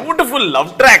is a beautiful love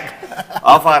track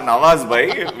of our Nawaz bhai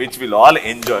which we'll all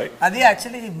enjoy. అది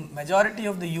actually majority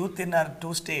of the youth in our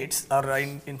 2 states or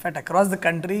in fact across the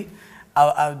country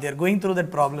they are going through that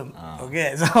problem. Okay,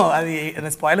 so అది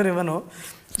spoiler ఇవ్వను.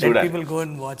 Let చూడాలి. people go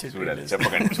and watch it. చూడాలి,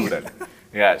 చెప్పకండి, చూడాలి.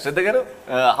 Yeah, Shraddha garu,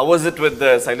 how was it with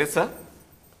Shailesh sir?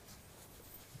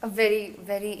 A very,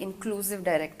 very inclusive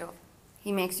director.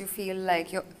 He makes you feel like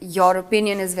your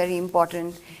opinion is very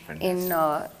important in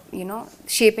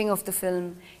shaping of the film.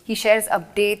 He shares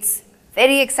updates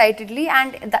very excitedly, and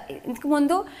intaku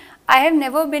mundu I've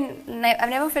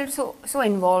never felt so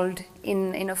involved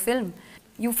in a film.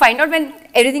 You find out when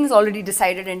everything is already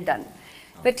decided and done.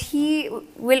 But he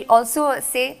will also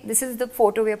say, this is the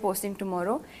photo we are posting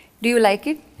tomorrow. Do you like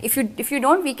it? If you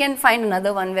don't, we can find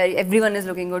another one where everyone is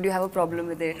looking good. Do you have a problem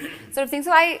with it? Sort of thing.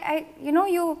 So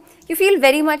you feel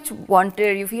very much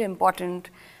wanted. You feel important,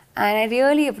 and I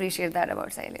really appreciate that about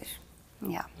Shailesh.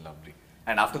 Yeah. Lovely.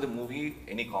 And after the movie,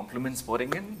 any compliments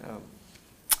pouring in?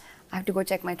 I have to go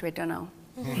check my Twitter now.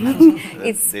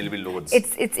 There'll be loads.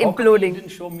 It's imploding.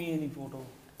 Didn't show me any photo.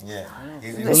 Yeah.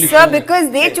 Sir, because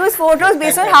they choose photos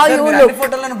based on how you అన్ని look.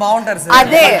 ఫోటోలను బాగుంటారు sir.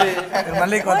 అదే.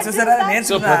 మళ్ళీ వచ్చేసారా So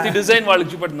నేర్చుకున్నా. ప్రతి design వాళ్ళకి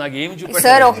చూపెట్టు, నాకు ఏమి చూపెట్టు.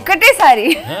 Sir, ఒక్కటేసారి.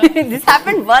 This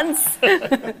happened once.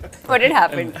 But it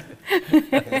happened.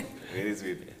 Very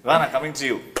sweet. Rana, coming to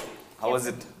you. How was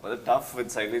it? Was it tough with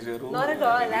Shailesh garu? Not at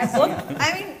all.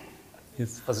 I mean,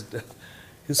 His first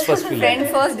film. Friend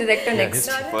first, director next.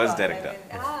 First director.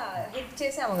 Hit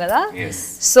చేసాము కదా. Yes.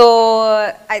 So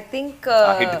I think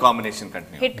Hit combination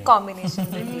continue. Hit combination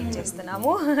repeat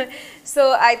చేస్తున్నాము. So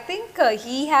I think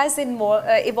he has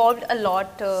evolved a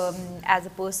lot as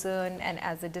a person and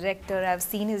as a director. I've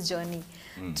seen his journey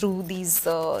through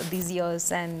these years,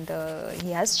 and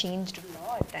he has changed a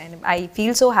lot, and I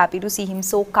feel so happy to see him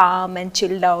so calm and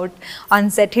chilled out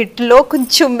on set. Hit lo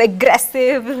koncham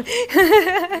aggressive.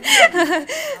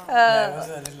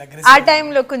 ఆ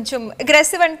టైంలో కొంచెం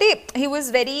aggressive అంటే he was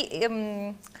very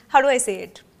how do I say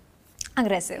it,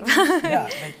 aggressive.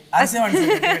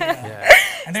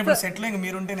 అంటే ఇప్పుడు settle ఇంక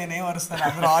మీరుంటే నేనేం అరుస్తాను,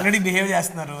 అందరూ ఆల్రెడీ బిహేవ్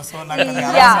చేస్తున్నారు, సో నాకు అది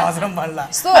అరవాల్సిన అవసరం పడలా.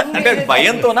 అంటే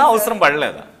భయంతోనా అవసరం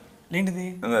పడలేదా? ఏంటిది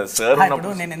సార్ ఇప్పుడు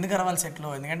నేను ఎందుకు అరవాలి సెట్లో,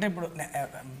 ఎందుకంటే ఇప్పుడు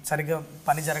సరిగ్గా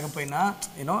పని జరగకపోయినా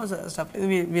you know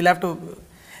we'll have to,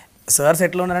 sir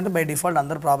సెట్లో ఉన్నారంటే బై డిఫాల్ట్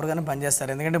అందరూ ప్రాపర్గానే పని చేస్తారు,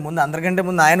 ఎందుకంటే ముందు అందరికంటే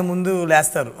ముందు ఆయన ముందు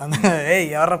లేస్తారు, ఏ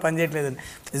ఎవరో పని చేయట్లేదు.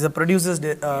 Is a producers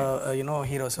you know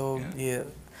hero, so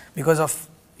because of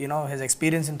you know his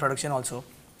experience in production also,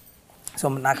 so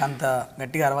నాకు అంత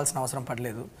గట్టిగా అరవాల్సిన అవసరం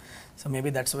పడలేదు. సో మేబీ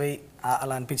దట్స్ వై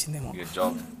అలా అనిపించిందేమో.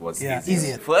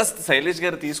 ఫస్ట్ శైలేష్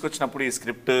గారు తీసుకొచ్చినప్పుడు ఈ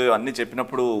స్క్రిప్ట్ అన్ని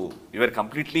చెప్పినప్పుడు యువర్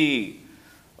కంప్లీట్లీ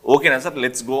ఓకేనా సార్,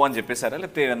 లెట్స్ గో అని చెప్పేశారా,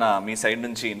 లేకపోతే ఏమైనా మీ సైడ్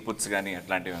నుంచి ఇన్పుట్స్ కానీ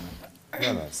అట్లాంటివి ఏమైనా?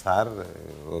 సార్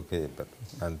ఓకే చెప్పారు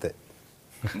అంతే.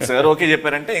 సార్ ఓకే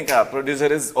చెప్పారంటే ఇంకా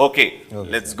producer is okay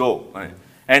let's go.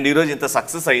 And ఈరోజు ఇంత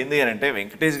సక్సెస్ అయ్యింది అని అంటే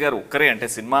వెంకటేష్ గారు ఒక్కరే అంటే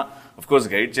సినిమా ఆఫ్ కోర్స్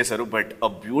గైడ్ చేశారు, but a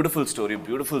beautiful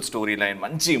story line,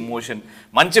 మంచి ఇమోషన్,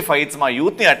 మంచి ఫైట్స్, మా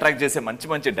యూత్ని అట్రాక్ట్ చేసే మంచి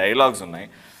మంచి డైలాగ్స్ ఉన్నాయి.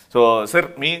 సో సార్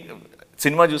మీ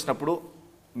సినిమా చూసినప్పుడు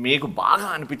మీకు బాగా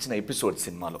అనిపించిన ఎపిసోడ్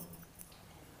సినిమాలో?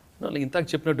 ఇంతకు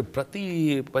చెప్పినట్టు ప్రతి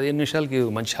 15 నిమిషాలకి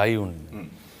మంచి హై ఉంది.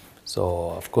 సో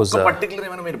ఆఫ్ కోర్స్ పర్టికులర్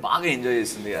ఏమైనా మీరు బాగా ఎంజాయ్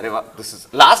చేసింది, అరే this is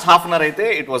last half an hour అయితే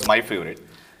ఇట్ వాజ్ మై ఫేవరెట్,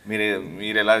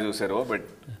 మీరు ఎలా చూసారో? బట్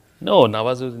నో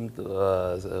నవాజుద్దీన్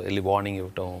వెళ్ళి వార్నింగ్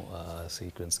ఇవ్వటం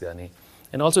సీక్వెన్స్ కానీ,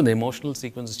 and also the emotional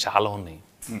sequence చాలా ఉన్నాయి.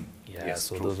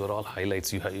 So those are all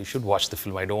highlights. You should watch the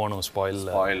film. I don't want to spoil.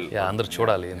 అందరు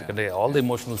చూడాలి, ఎందుకంటే all the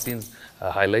emotional scenes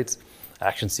highlights.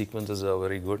 Action sequences are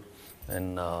very good.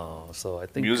 And so I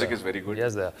think music is very good.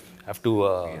 Yes, I have to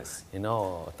you know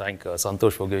thank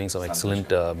Santosh for giving some excellent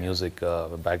music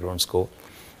background score,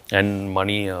 and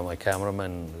Mani, my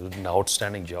cameraman, did an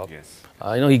outstanding job. Yes.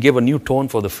 You know, he gave a new tone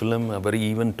for the film, a very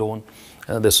even tone.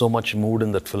 There's so much mood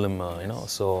in that film, you know,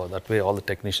 so that way all the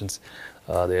technicians,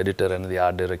 the editor and the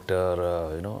art director,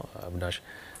 you know, Avinash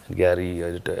and Gary,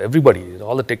 editor, everybody,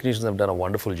 all the technicians have done a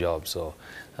wonderful job. So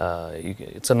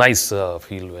it's a nice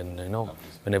feel when, you know,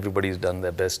 when everybody's done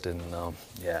their best. And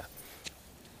yeah.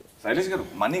 Sailesh garu,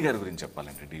 Mani garu gurinchi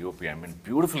cheppalante, DOP, I mean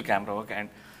beautiful camera work, and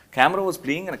camera was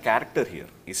playing a character here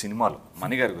ee cinema lo.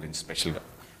 Mani garu gurinchi special ga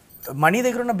money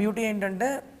దగ్గర ఉన్న beauty ఏంటంటే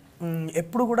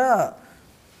ఎప్పుడు కూడా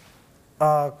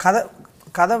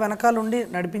కథ వెనకాల ఉండి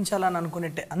నడిపించాలని అనుకునే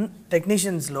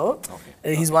టెక్నీషియన్స్లో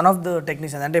he's one of the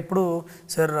technicians. అంటే ఎప్పుడు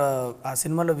సార్ ఆ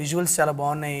సినిమాలో విజువల్స్ చాలా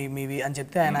బాగున్నాయి మీవి అని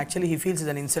చెప్తే ఆయన actually he feels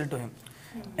is an insult to him.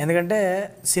 ఎందుకంటే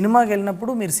సినిమాకి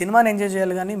వెళ్ళినప్పుడు మీరు సినిమాని ఎంజాయ్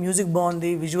చేయాలి, కానీ మ్యూజిక్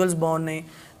బాగుంది, విజువల్స్ బాగున్నాయి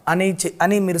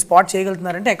అని మీరు స్పాట్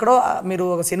చేయగలుగుతున్నారంటే ఎక్కడో మీరు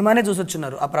ఒక సినిమానే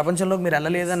చూసొచ్చున్నారు, ఆ ప్రపంచంలోకి మీరు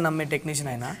వెళ్ళలేదని నమ్మే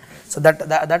టెక్నీషియన్ అయినా. So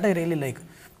that I really like.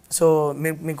 So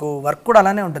మీకు వర్క్ కూడా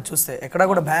అలానే ఉంటుంది చూస్తే, ఎక్కడ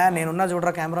కూడా నేనున్నా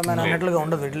చూడరా కెమెరామ్యాన్ అన్నట్లుగా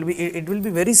ఉండదు. It will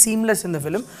be very seamless in the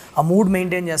film. ఆ మూడ్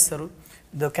మెయింటైన్ చేస్తారు,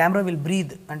 ద కెమెరా విల్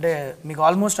బ్రీద్, అంటే మీకు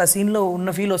ఆల్మోస్ట్ ఆ సీన్లో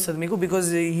ఉన్న ఫీల్ వస్తుంది మీకు, because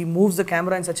he moves the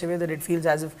camera in such a way that it feels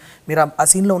as if మీరు ఆ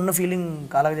సీన్లో ఉన్న ఫీలింగ్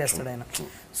కలగ చేస్తాడు ఆయన.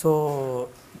 So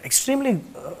extremely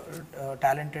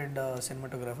talented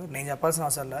cinematographer. నేను చెప్పాల్సిన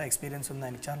అవసరం ఎక్స్పీరియన్స్ ఉంది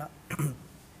ఆయనకి చాలా.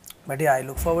 But I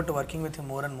look forward to working with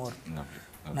more and more.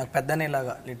 నాకు పెద్దనే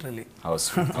లాగా లిటరలీ.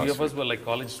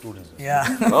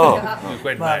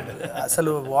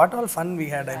 అసలు what all fun we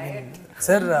had. I mean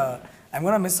sir I'm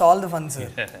gonna miss all the fun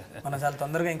sir. మనం చాలా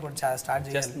తొందరగా ఇంకోటి స్టార్ట్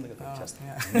చేయాలి.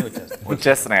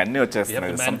 వచ్చేస్తున్నాయి, అన్నీ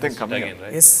వచ్చేస్తున్నాయి. Something coming.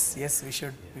 yes we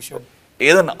should.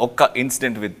 ఏదన్నా ఒక్క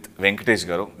ఇన్సిడెంట్ విత్ వెంకటేష్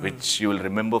గారు which you will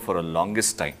remember for a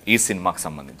longest time ఈ సినిమాకి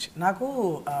సంబంధించి? నాకు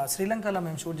శ్రీలంకలో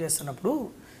మేము షూట్ చేస్తున్నప్పుడు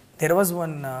there was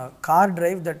one car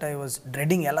drive that I was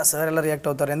dreading. ఎలా సార్ ఎలా రియాక్ట్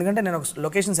అవుతారు, ఎందుకంటే నేను ఒక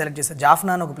లొకేషన్ సెలెక్ట్ చేస్తాను.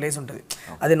 జాఫ్నా అని ఒక ప్లేస్ ఉంటుంది,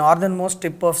 అది నార్దర్న్ మోస్ట్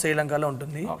టిప్ ఆఫ్ శ్రీలంకలో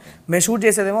ఉంటుంది. మేము shoot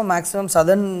చేసేదేమో maximum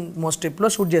southern most టిప్లో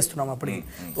shoot చేస్తున్నాం. అప్పుడు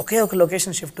ఒకే ఒక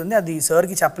లొకేషన్ షిఫ్ట్ ఉంది, అది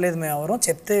సార్కి చెప్పలేదు మేము ఎవరో.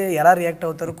 చెప్తే ఎలా రియాక్ట్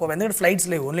అవుతారు, ఎందుకంటే ఫ్లైట్స్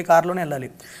లేవు, ఓన్లీ కార్లోనే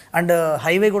వెళ్ళాలి, అండ్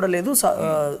హైవే కూడా లేదు,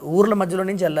 ఊర్ల మధ్యలో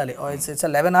నుంచి వెళ్ళాలి. It's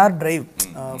 11-hour drive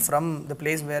from the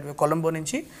place where Colombo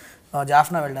నుంచి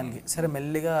జాఫ్నా వెళ్ళడానికి. సరే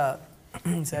మెల్లిగా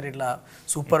సార్ ఇట్లా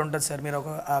సూపర్ ఉంటుంది సార్, మీరు ఒక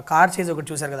కార్ చేసి ఒకటి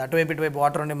చూసారు కదా, అటువైపు ఇటువైపు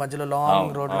వాటర్ ఉండే మధ్యలో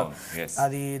లాంగ్ రోడ్లో,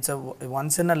 అది it's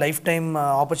once in life time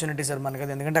opportunity sir మనకి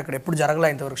అది. ఎందుకంటే అక్కడ ఎప్పుడు జరగలే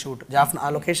ఇంతవరకు షూట్. జాఫ్నా ఆ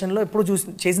లొకేషన్లో ఎప్పుడు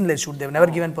చేసింది లేదు shoot. Dev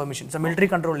never given permission. It's military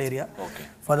control area.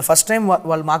 For the first time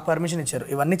వాళ్ళు మాకు పర్మిషన్ ఇచ్చారు.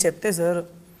 ఇవన్నీ చెప్తే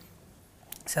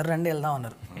సార్ రండి వెళ్దాం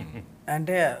అన్నారు.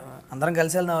 అంటే అందరం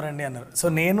కలిసి వెళ్దాం రండి అన్నారు. సో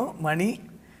నేను, మణి,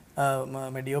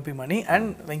 మా DOP Mani and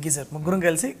Venky sir ముగ్గురం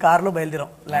కలిసి కార్లో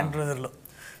బయలుదేరాం land క్రూజర్లో.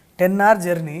 10-hour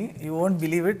journey, you won't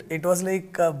believe it. It was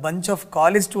like a bunch of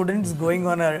college students going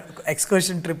on a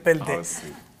excursion trip వెళ్తే.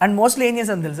 అండ్ మోస్ట్లీ ఏం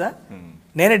చేశాను తెలుసా,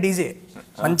 నేనే డీజే.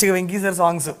 మంచిగా Venky sir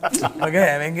songs, okay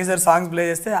Venky sir songs play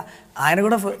చేస్తే ఆయన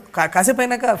కూడా కాసేపు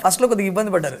అయినాక ఫస్ట్లో కొద్దిగా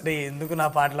ఇబ్బంది పడ్డారు, రే ఎందుకు నా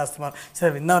పాటలు వస్తున్నారు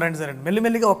సార్, విన్నాం రండి సార్,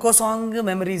 మెల్లిమెల్లిగా ఒక్కో సాంగ్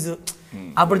మెమరీస్,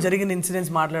 అప్పుడు జరిగిన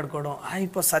ఇన్సిడెంట్స్ మాట్లాడుకోవడం,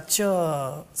 ఇప్పుడు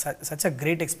such a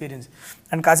great experience.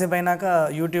 And కాసేపు అయినాక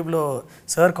యూట్యూబ్లో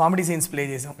సార్ కామెడీ సీన్స్ ప్లే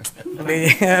చేసాం,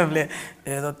 ప్లే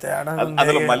ఏదో తేడా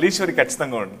మల్లీశ్వరి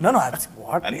ఖచ్చితంగా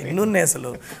వాట్ ఎన్ని ఉన్నాయి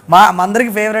అసలు. మా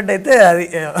అందరికి ఫేవరెట్ అయితే అది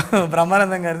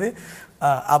బ్రహ్మానందం గారిది,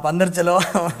 ఆ పందరు చలో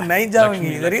నై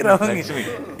జావంగి వెరీ రవంగి,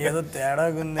 ఏదో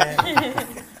తేడాగుంది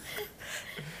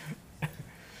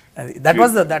అది.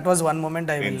 That was one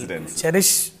moment I will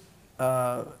cherish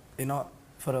you know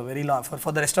for a very long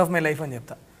for the rest of my life అని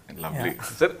చెప్తా.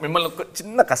 సార్ మిమ్మల్ని ఒక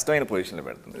చిన్న కష్టమైన పొజిషన్లో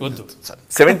పెడుతుంది.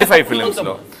 75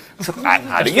 ఫిలిమ్స్లో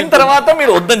అడిగిన తర్వాత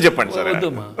మీరు వద్దని చెప్పండి sir.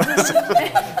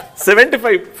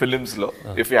 75 ఫిలిమ్స్లో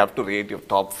if you have to rate your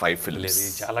top 5 films.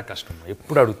 చాలా కష్టం,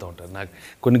 ఎప్పుడు అడుగుతూ ఉంటారు, నాకు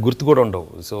కొన్ని గుర్తు కూడా ఉండవు.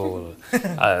 సో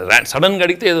సడన్గా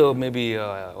అడిగితే ఏదో maybe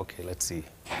okay let's see,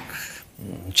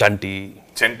 Chanti,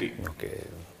 okay,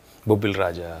 బొబ్బిల్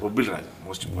Raja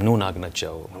most, నువ్వు నాకు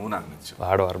నచ్చావు,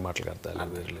 ఆడవారు మాట్లాడతారు,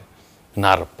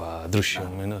 నారప్ప, దృశ్యం,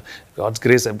 God's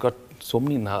grace I've got so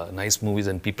many nice movies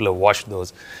and people have watched those,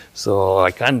 so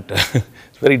I can't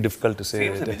it's very difficult to say.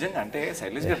 నిజంగా అంటే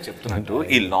శైలేష్ గారు చెప్తున్నట్టు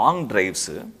ఈ లాంగ్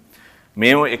డ్రైవ్స్,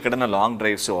 మేము ఎక్కడైనా లాంగ్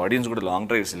డ్రైవ్స్, ఆడియన్స్ కూడా లాంగ్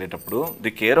డ్రైవ్స్ వెళ్ళేటప్పుడు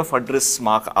ది కేర్ ఆఫ్ అడ్రస్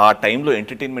మాకు ఆ టైంలో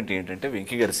ఎంటర్టైన్మెంట్ ఏంటంటే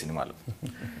వెంకీ గారి సినిమాలు.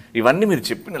 ఇవన్నీ మీరు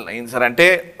చెప్పిన లైన్స్ సార్, అంటే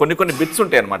కొన్ని బిట్స్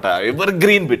ఉంటాయి అనమాట, ఎవర్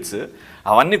గ్రీన్ బిట్స్,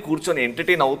 అవన్నీ కూర్చొని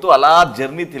ఎంటర్టైన్ అవుతూ అలా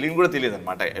జర్నీ తెలియని కూడా తెలియదు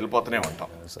అనమాట, వెళ్ళిపోతూనే ఉంటాం.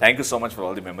 Thank you so much for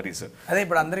all the memories. అదే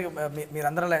ఇప్పుడు అందరికి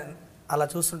మీరందరూ అలా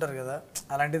చూస్తుంటారు కదా,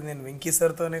 అలాంటిది నేను వెంకీ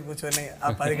సార్తోనే కూర్చొని ఆ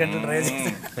 10 గంటలు డ్రైవ్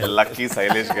చేసి లక్కీ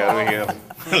శైలేష్ గారు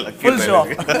full show.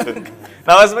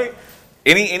 Nawaz Bhai,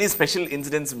 any special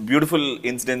incidents, beautiful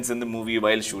incidents in the movie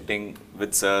while shooting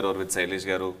with sir or with Shailesh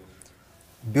garu?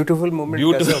 Beautiful moment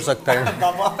कैसे हो सकता है?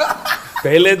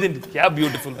 पहले दिन क्या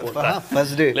ब्यूटीफुल होता है?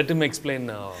 First day. Let him explain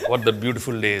what the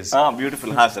beautiful day is. Beautiful.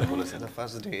 हाँ sir, बोलो sir. The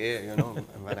first day, you know,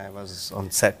 when I was on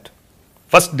set.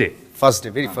 First day,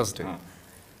 very first day.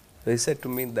 So he said to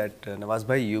me that Nawaz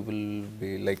bhai, you will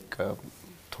be like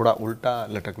थोड़ा उल्टा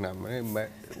लटकना. मैं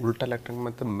उल्टा लटकना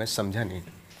मतलब मैं समझा नहीं.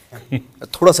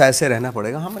 थोड़ा सा ऐसे रहना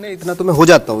पड़ेगा. हाँ मैंने इतना तो मैं हो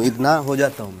जाता हूँ, इतना हो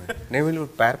जाता हूँ मैं. नहीं बोले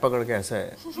पैर पकड़ के ऐसा है.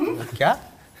 क्या?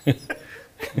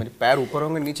 मेरे पैर ऊपर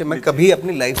होंगे नीचे. मैं कभी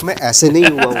अपनी लाइफ में ऐसे नहीं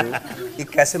हुआ हूँ कि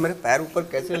कैसे मेरे पैर ऊपर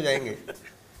कैसे हो जाएंगे.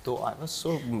 तो I was so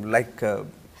like,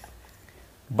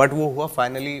 but वो हुआ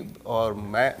फाइनली. और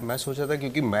मैं सोचा था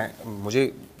क्योंकि मुझे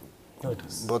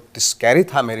बहुत स्कैरी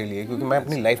था मेरे लिए, क्योंकि मैं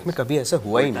अपनी लाइफ में कभी ऐसा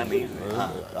हुआ ही नहीं.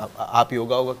 आप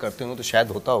योगा करते होंगे तो शायद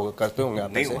होता होगा, करते होंगे आप.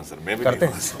 करते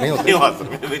हैं? नहीं होता.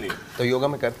 तो योगा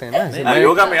में करते हैं ना,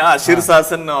 योगा में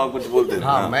शीर्षासन कुछ बोलते हैं.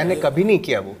 हाँ मैंने कभी नहीं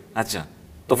किया वो. अच्छा,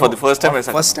 तो फॉर द फर्स्ट टाइम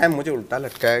ऐसा? फर्स्ट टाइम मुझे उल्टा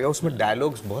लटकाया गया. उसमें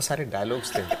डायलॉग्स, बहुत सारे डायलॉग्स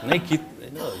थे. नहीं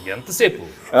ఎంతసేపు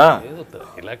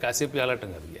ఇలా కాసేపు అలాటం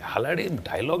కాదు, అలాడే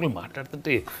డైలాగులు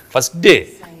మాట్లాడుతుంటే ఫస్ట్ డే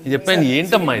చెప్పాను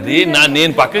ఏంటమ్మా ఇది,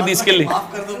 నేను పక్కకి తీసుకెళ్ళి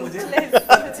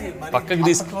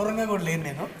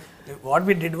what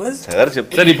we did was sir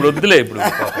ఇప్పుడు వద్దులే, ఇప్పుడు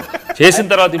చేసిన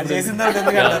తర్వాత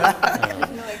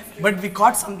but we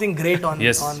cot something great on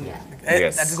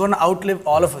that's gonna అవుట్లివ్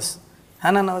all of us. है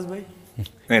ना नवाज भाई?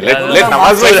 let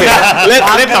नवाज भाई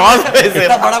say.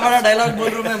 इतना बड़ा डायलॉग बोल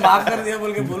रहा हूं मैं, माफ कर दिया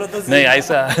बोल के बोलो तो नहीं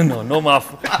ऐसा नो माफ.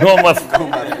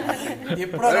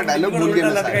 ఎప్పుడో डायलॉग बोल के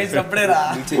लटका इस कपड़े रा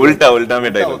उल्टा में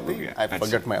डायलॉग बोल गया. I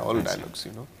forget my all dialogues,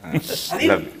 you know.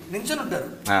 నించొని ఉంటారు,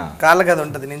 కాళ్ళ కదా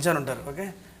ఉంటది, నించొని ఉంటారు. ఓకే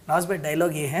నవాజ్ భాయ్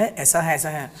డైలాగ్ ఏ है ऐसा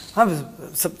है हां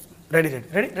सब రెడీ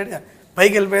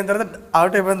పైకి వెళ్ళిపోయిన తర్వాత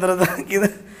అవుట్ అయిపోయిన తర్వాత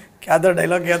క్యాదో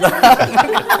డైలాగ్ క్యాదో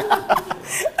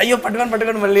అయ్యో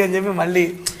పట్టుకొని మళ్ళీ అని చెప్పి మళ్ళీ,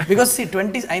 because see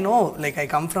 20s I know like I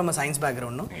come from a science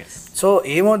background. So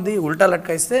ఏమవుద్ది ఉల్టా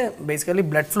లట్కాయిస్తే బేసికలీ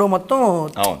బ్లడ్ ఫ్లో మొత్తం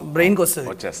బ్రెయిన్కి వస్తుంది.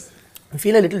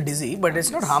 feel a little dizzy, but it's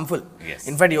not harmful.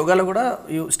 In fact yoga lo kuda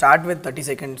you start with 30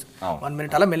 seconds 1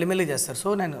 minute ala melli cheస్తారు. So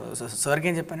నేను సార్కి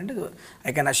ఏం చెప్పానంటే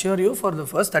I can assure you for the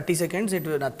first 30 seconds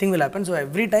nothing will happen. So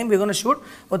every time we're going to shoot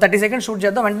 30 seconds shoot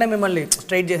చేద్దాం, వెంటనే మిమ్మల్ని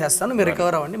straight చేసేస్తాను, మీరు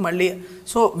recover అవ్వండి మళ్ళీ.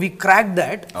 So we cracked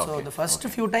that. So the first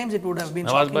few times it would have been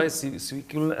Nawaz भाई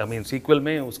sequel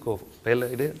में उसको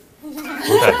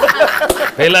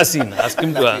पहला सीन आस्किम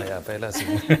टू पहला सीन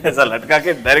ऐसा लटका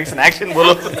के डायरेक्शन एक्शन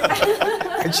बोलो.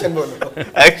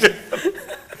 Action.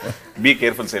 Be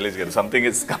careful, Shailesh garu. Something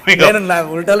is coming up. నేను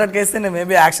ఉల్టా లట్కేస్తే నేను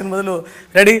మేబీ యాక్షన్ బదులు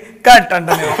రెడీ కట్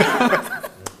అంటాను.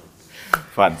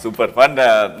 Fun, super fun.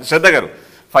 శ్రద్ధ గారు,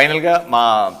 ఫైనల్గా మా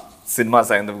సినిమా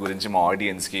సాయంత్రం గురించి మా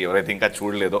ఆడియన్స్కి ఎవరైతే ఇంకా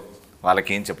చూడలేదో వాళ్ళకి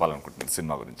ఏం చెప్పాలనుకుంటున్నారు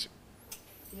సినిమా గురించి?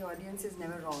 The audience is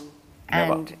never wrong.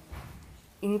 And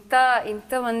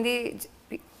ఇంత మంది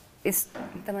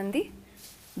ఇంతమంది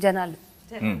జనాలు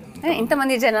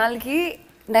ఇంతమంది జనాలకి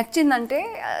నచ్చిందంటే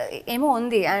ఏమో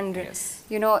ఉంది. And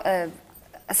you know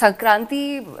Sankranti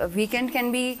weekend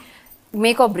can be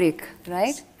make or break,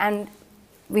 right? And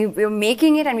we're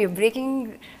making it and we're breaking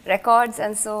records,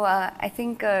 and so I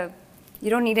think you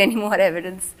don't need any more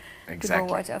evidence to go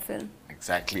watch our film.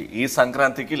 Exactly. ఈ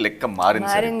సంక్రాంతికి లెక్క మారింది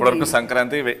sir. ఇప్పటివరకు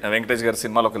సంక్రాంతి వెంకటేష్ గారి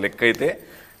సినిమాలో ఒక లెక్క అయితే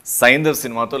సైంధవ్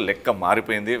సినిమాతో లెక్క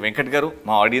మారిపోయింది. వెంకట్ గారు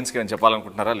మా ఆడియన్స్కి ఏమైనా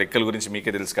చెప్పాలనుకుంటున్నారా? లెక్కల గురించి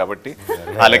మీకే తెలుసు కాబట్టి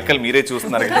ఆ లెక్కలు మీరే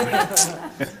చూస్తున్నారు కదా.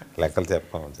 లెక్కలు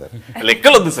చెప్పాము సార్.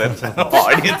 లెక్కలు వద్దు సార్,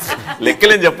 ఆడియన్స్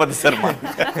లెక్కలేం చెప్పద్దు సార్ మా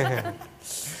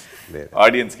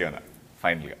ఆడియన్స్కి ఏమైనా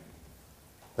ఫైనల్గా.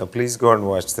 Please go and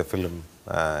watch the film.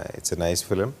 It's a nice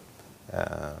film.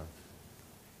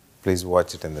 Please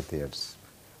watch it in the theaters.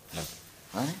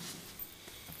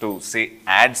 To say,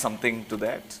 add something to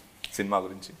that cinema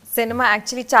గురించి. సినిమా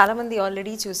యాక్చువల్లీ చాలా మంది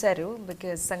ఆల్రెడీ చూశారు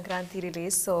because Sankranti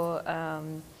release. So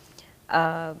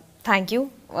thank you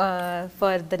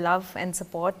for the love and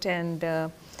support and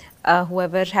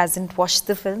whoever hasn't watched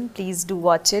the film, please do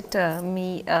watch it.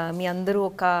 మీ అందరూ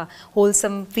ఒక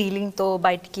wholesome ఫీలింగ్తో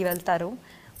బయటికి వస్తారు.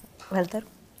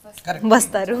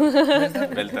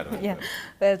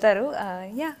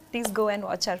 Yeah, please go and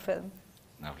watch our film.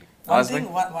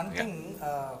 One thing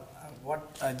what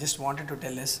I just wanted to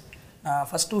tell is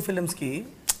first two films ki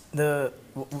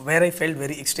where I felt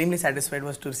very extremely satisfied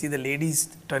was to see the ladies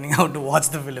turning out to watch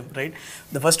the film, right?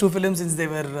 The first two films, since they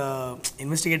were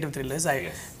investigative thrillers, I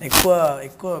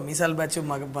ఎక్కువ Meesal batch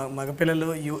మగ పిల్లలు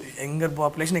younger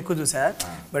population ఎక్కువ చూసా.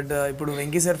 But ఇప్పుడు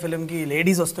Venky sir ఫిల్మ్కి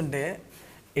ladies వస్తుంటే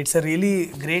it's a really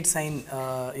great sign,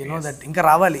 you know that ఇంకా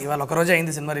రావాలి. ఇవాళ ఒకరోజు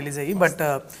అయింది సినిమా రిలీజ్ అయ్యి. But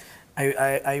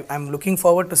I'm looking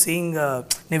forward to seeing.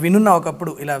 నేను వినున్నా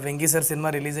ఒకప్పుడు ఇలా వెంకీ సార్ సినిమా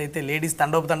రిలీజ్ అయితే లేడీస్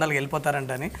తండోపతండాలకు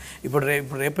వెళ్ళిపోతారంటని. ఇప్పుడు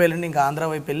రేపు వెళ్ళండి ఇంకా ఆంధ్ర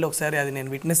వైపు వెళ్ళి ఒకసారి అది నేను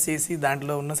విట్నెస్ చేసి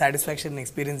దాంట్లో ఉన్న సాటిస్ఫాక్షన్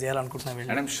ఎక్స్పీరియన్స్ చేయాలనుకుంటున్నాను.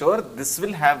 And I'm sure this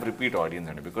will have repeat audience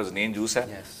అండి, బికాజ్ నేను చూసా.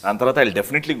 దాని తర్వాత I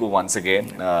definitely go once again.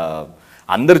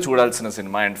 అందరు చూడాల్సిన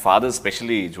సినిమా అండ్ ఫాదర్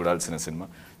స్పెషలీ చూడాల్సిన cinema.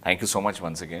 Thank you so much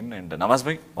once again. And Nawaz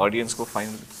Bhai, audience co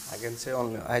final. I can say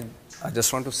only, I just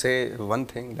want to say one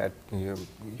thing, that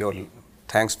your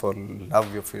thanks for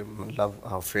love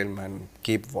our film, and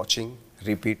keep watching,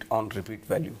 repeat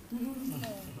value.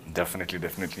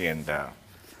 Definitely. And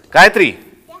Gayatri,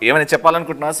 ఏమైనా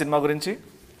చెప్పాలనుకుంటున్నా cinema గురించి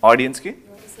ఆడియన్స్కి?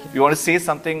 You want to say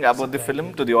something about the film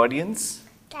to the audience?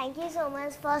 Thank you so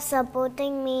much for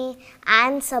supporting me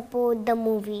and support the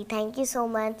movie. Thank you so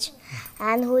much.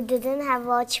 And who didn't have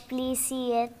watched, please see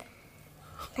it.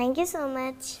 Thank you so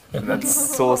much. That's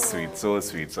so sweet.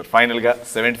 So finally,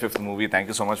 75th movie. Thank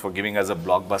you so much for giving us a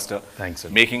blockbuster. Thanks, sir.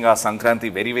 Making our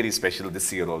Sankranthi very, very special this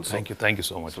year also. Thank you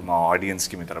so much. So మా audience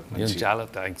కి మీ తరపు నుంచి చాలా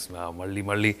thanks.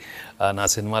 మళ్ళీ నా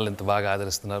సినిమాలు ఇంత బాగా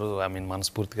ఆదరిస్తున్నారు. ఐ మీన్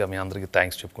మనస్ఫూర్తిగా మీ అందరికీ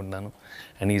థ్యాంక్స్ చెప్పుకుంటున్నాను.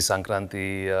 అండ్ ఈ సంక్రాంతి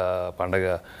పండగ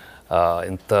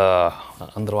ఇంత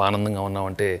అందరూ ఆనందంగా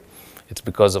ఉన్నామంటే it's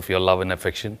because of your love and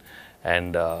affection.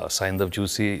 And Saindhav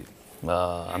చూసి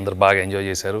అందరు బాగా ఎంజాయ్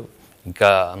చేశారు. ఇంకా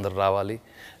అందరు రావాలి.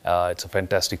 It's a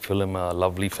fantastic film,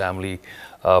 lovely family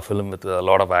film with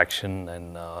lot of action.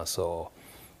 And so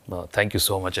thank you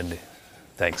so much అండి.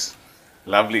 థ్యాంక్స్.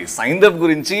 లవ్లీ. సైంధవ్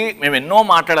గురించి మేము ఎన్నో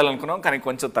మాట్లాడాలనుకున్నాం, కానీ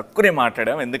కొంచెం తక్కువనే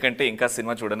మాట్లాడాం. ఎందుకంటే ఇంకా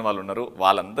సినిమా చూడని వాళ్ళు ఉన్నారు.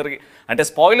 వాళ్ళందరికీ అంటే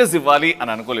స్పాయిలర్స్ ఇవ్వాలి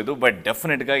అని అనుకోలేదు. బట్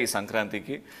డెఫినెట్గా ఈ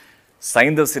సంక్రాంతికి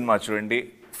సైంధవ్ సినిమా చూడండి.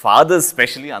 ఫాదర్స్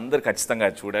స్పెషలీ అందరు ఖచ్చితంగా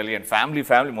చూడాలి. అండ్ ఫ్యామిలీ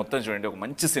మొత్తం చూడండి. ఒక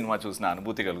మంచి సినిమా చూసిన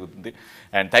అనుభూతి కలుగుతుంది.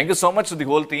 And thank you so much to the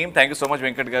whole team. Thank you so much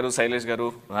Venkat గారు, శైలేష్ గారు,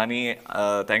 రాణి.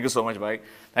 Thank you so much bye.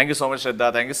 Thank you so much Shraddha.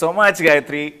 Thank you so much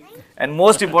Gayatri. And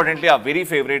most importantly ఆ very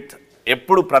favourite,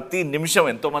 ఎప్పుడు ప్రతి నిమిషం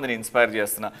ఎంతోమందిని inspire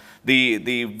చేస్తున్న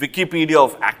the Wikipedia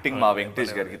of acting మా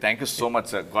వెంకటేష్ గారికి. Thank you so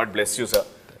much sir. God bless you sir.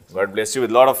 God bless you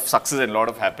with lot of success and lot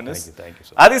of happiness.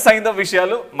 అది సైంధవ్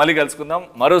విషయాలు. మళ్ళీ కలుసుకుందాం.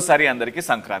 మరోసారి అందరికీ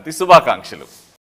సంక్రాంతి శుభాకాంక్షలు.